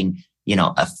having,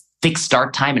 a fixed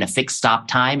start time and a fixed stop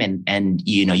time. And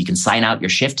you can sign out your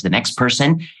shift to the next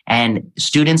person, and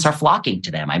students are flocking to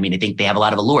them. I mean, I think they have a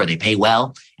lot of allure. They pay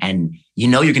well, and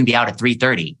you're going to be out at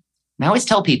 3:30. And I always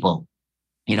tell people,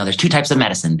 there's two types of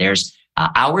medicine. There's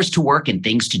hours to work and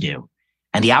things to do.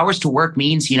 And the hours to work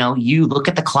means, you look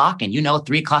at the clock and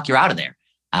 3 o'clock, you're out of there.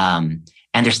 And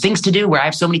there's things to do where I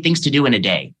have so many things to do in a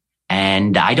day.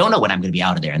 And I don't know when I'm going to be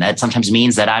out of there. And that sometimes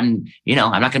means that I'm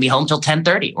not going to be home till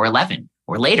 10:30 or 11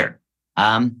 or later.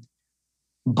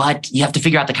 But you have to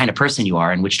figure out the kind of person you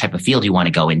are and which type of field you want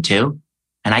to go into.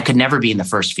 And I could never be in the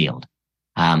first field.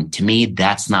 To me,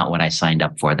 that's not what I signed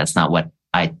up for. That's not what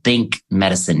I think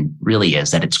medicine really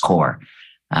is at its core.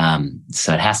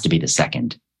 So it has to be the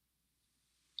second.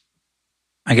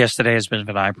 My guest today has been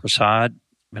Vinay Prasad.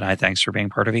 Vinay, thanks for being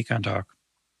part of Econ Talk.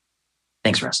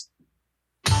 Thanks, Russ.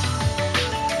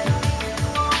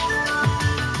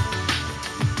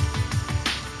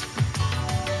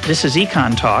 This is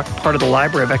Econ Talk, part of the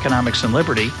Library of Economics and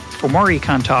Liberty. For more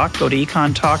Econ Talk, go to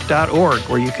econtalk.org,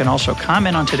 where you can also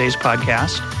comment on today's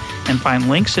podcast and find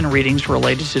links and readings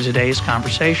related to today's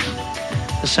conversation.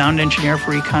 The sound engineer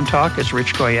for Econ Talk is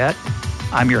Rich Goyette.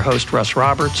 I'm your host, Russ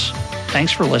Roberts.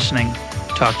 Thanks for listening.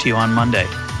 Talk to you on Monday.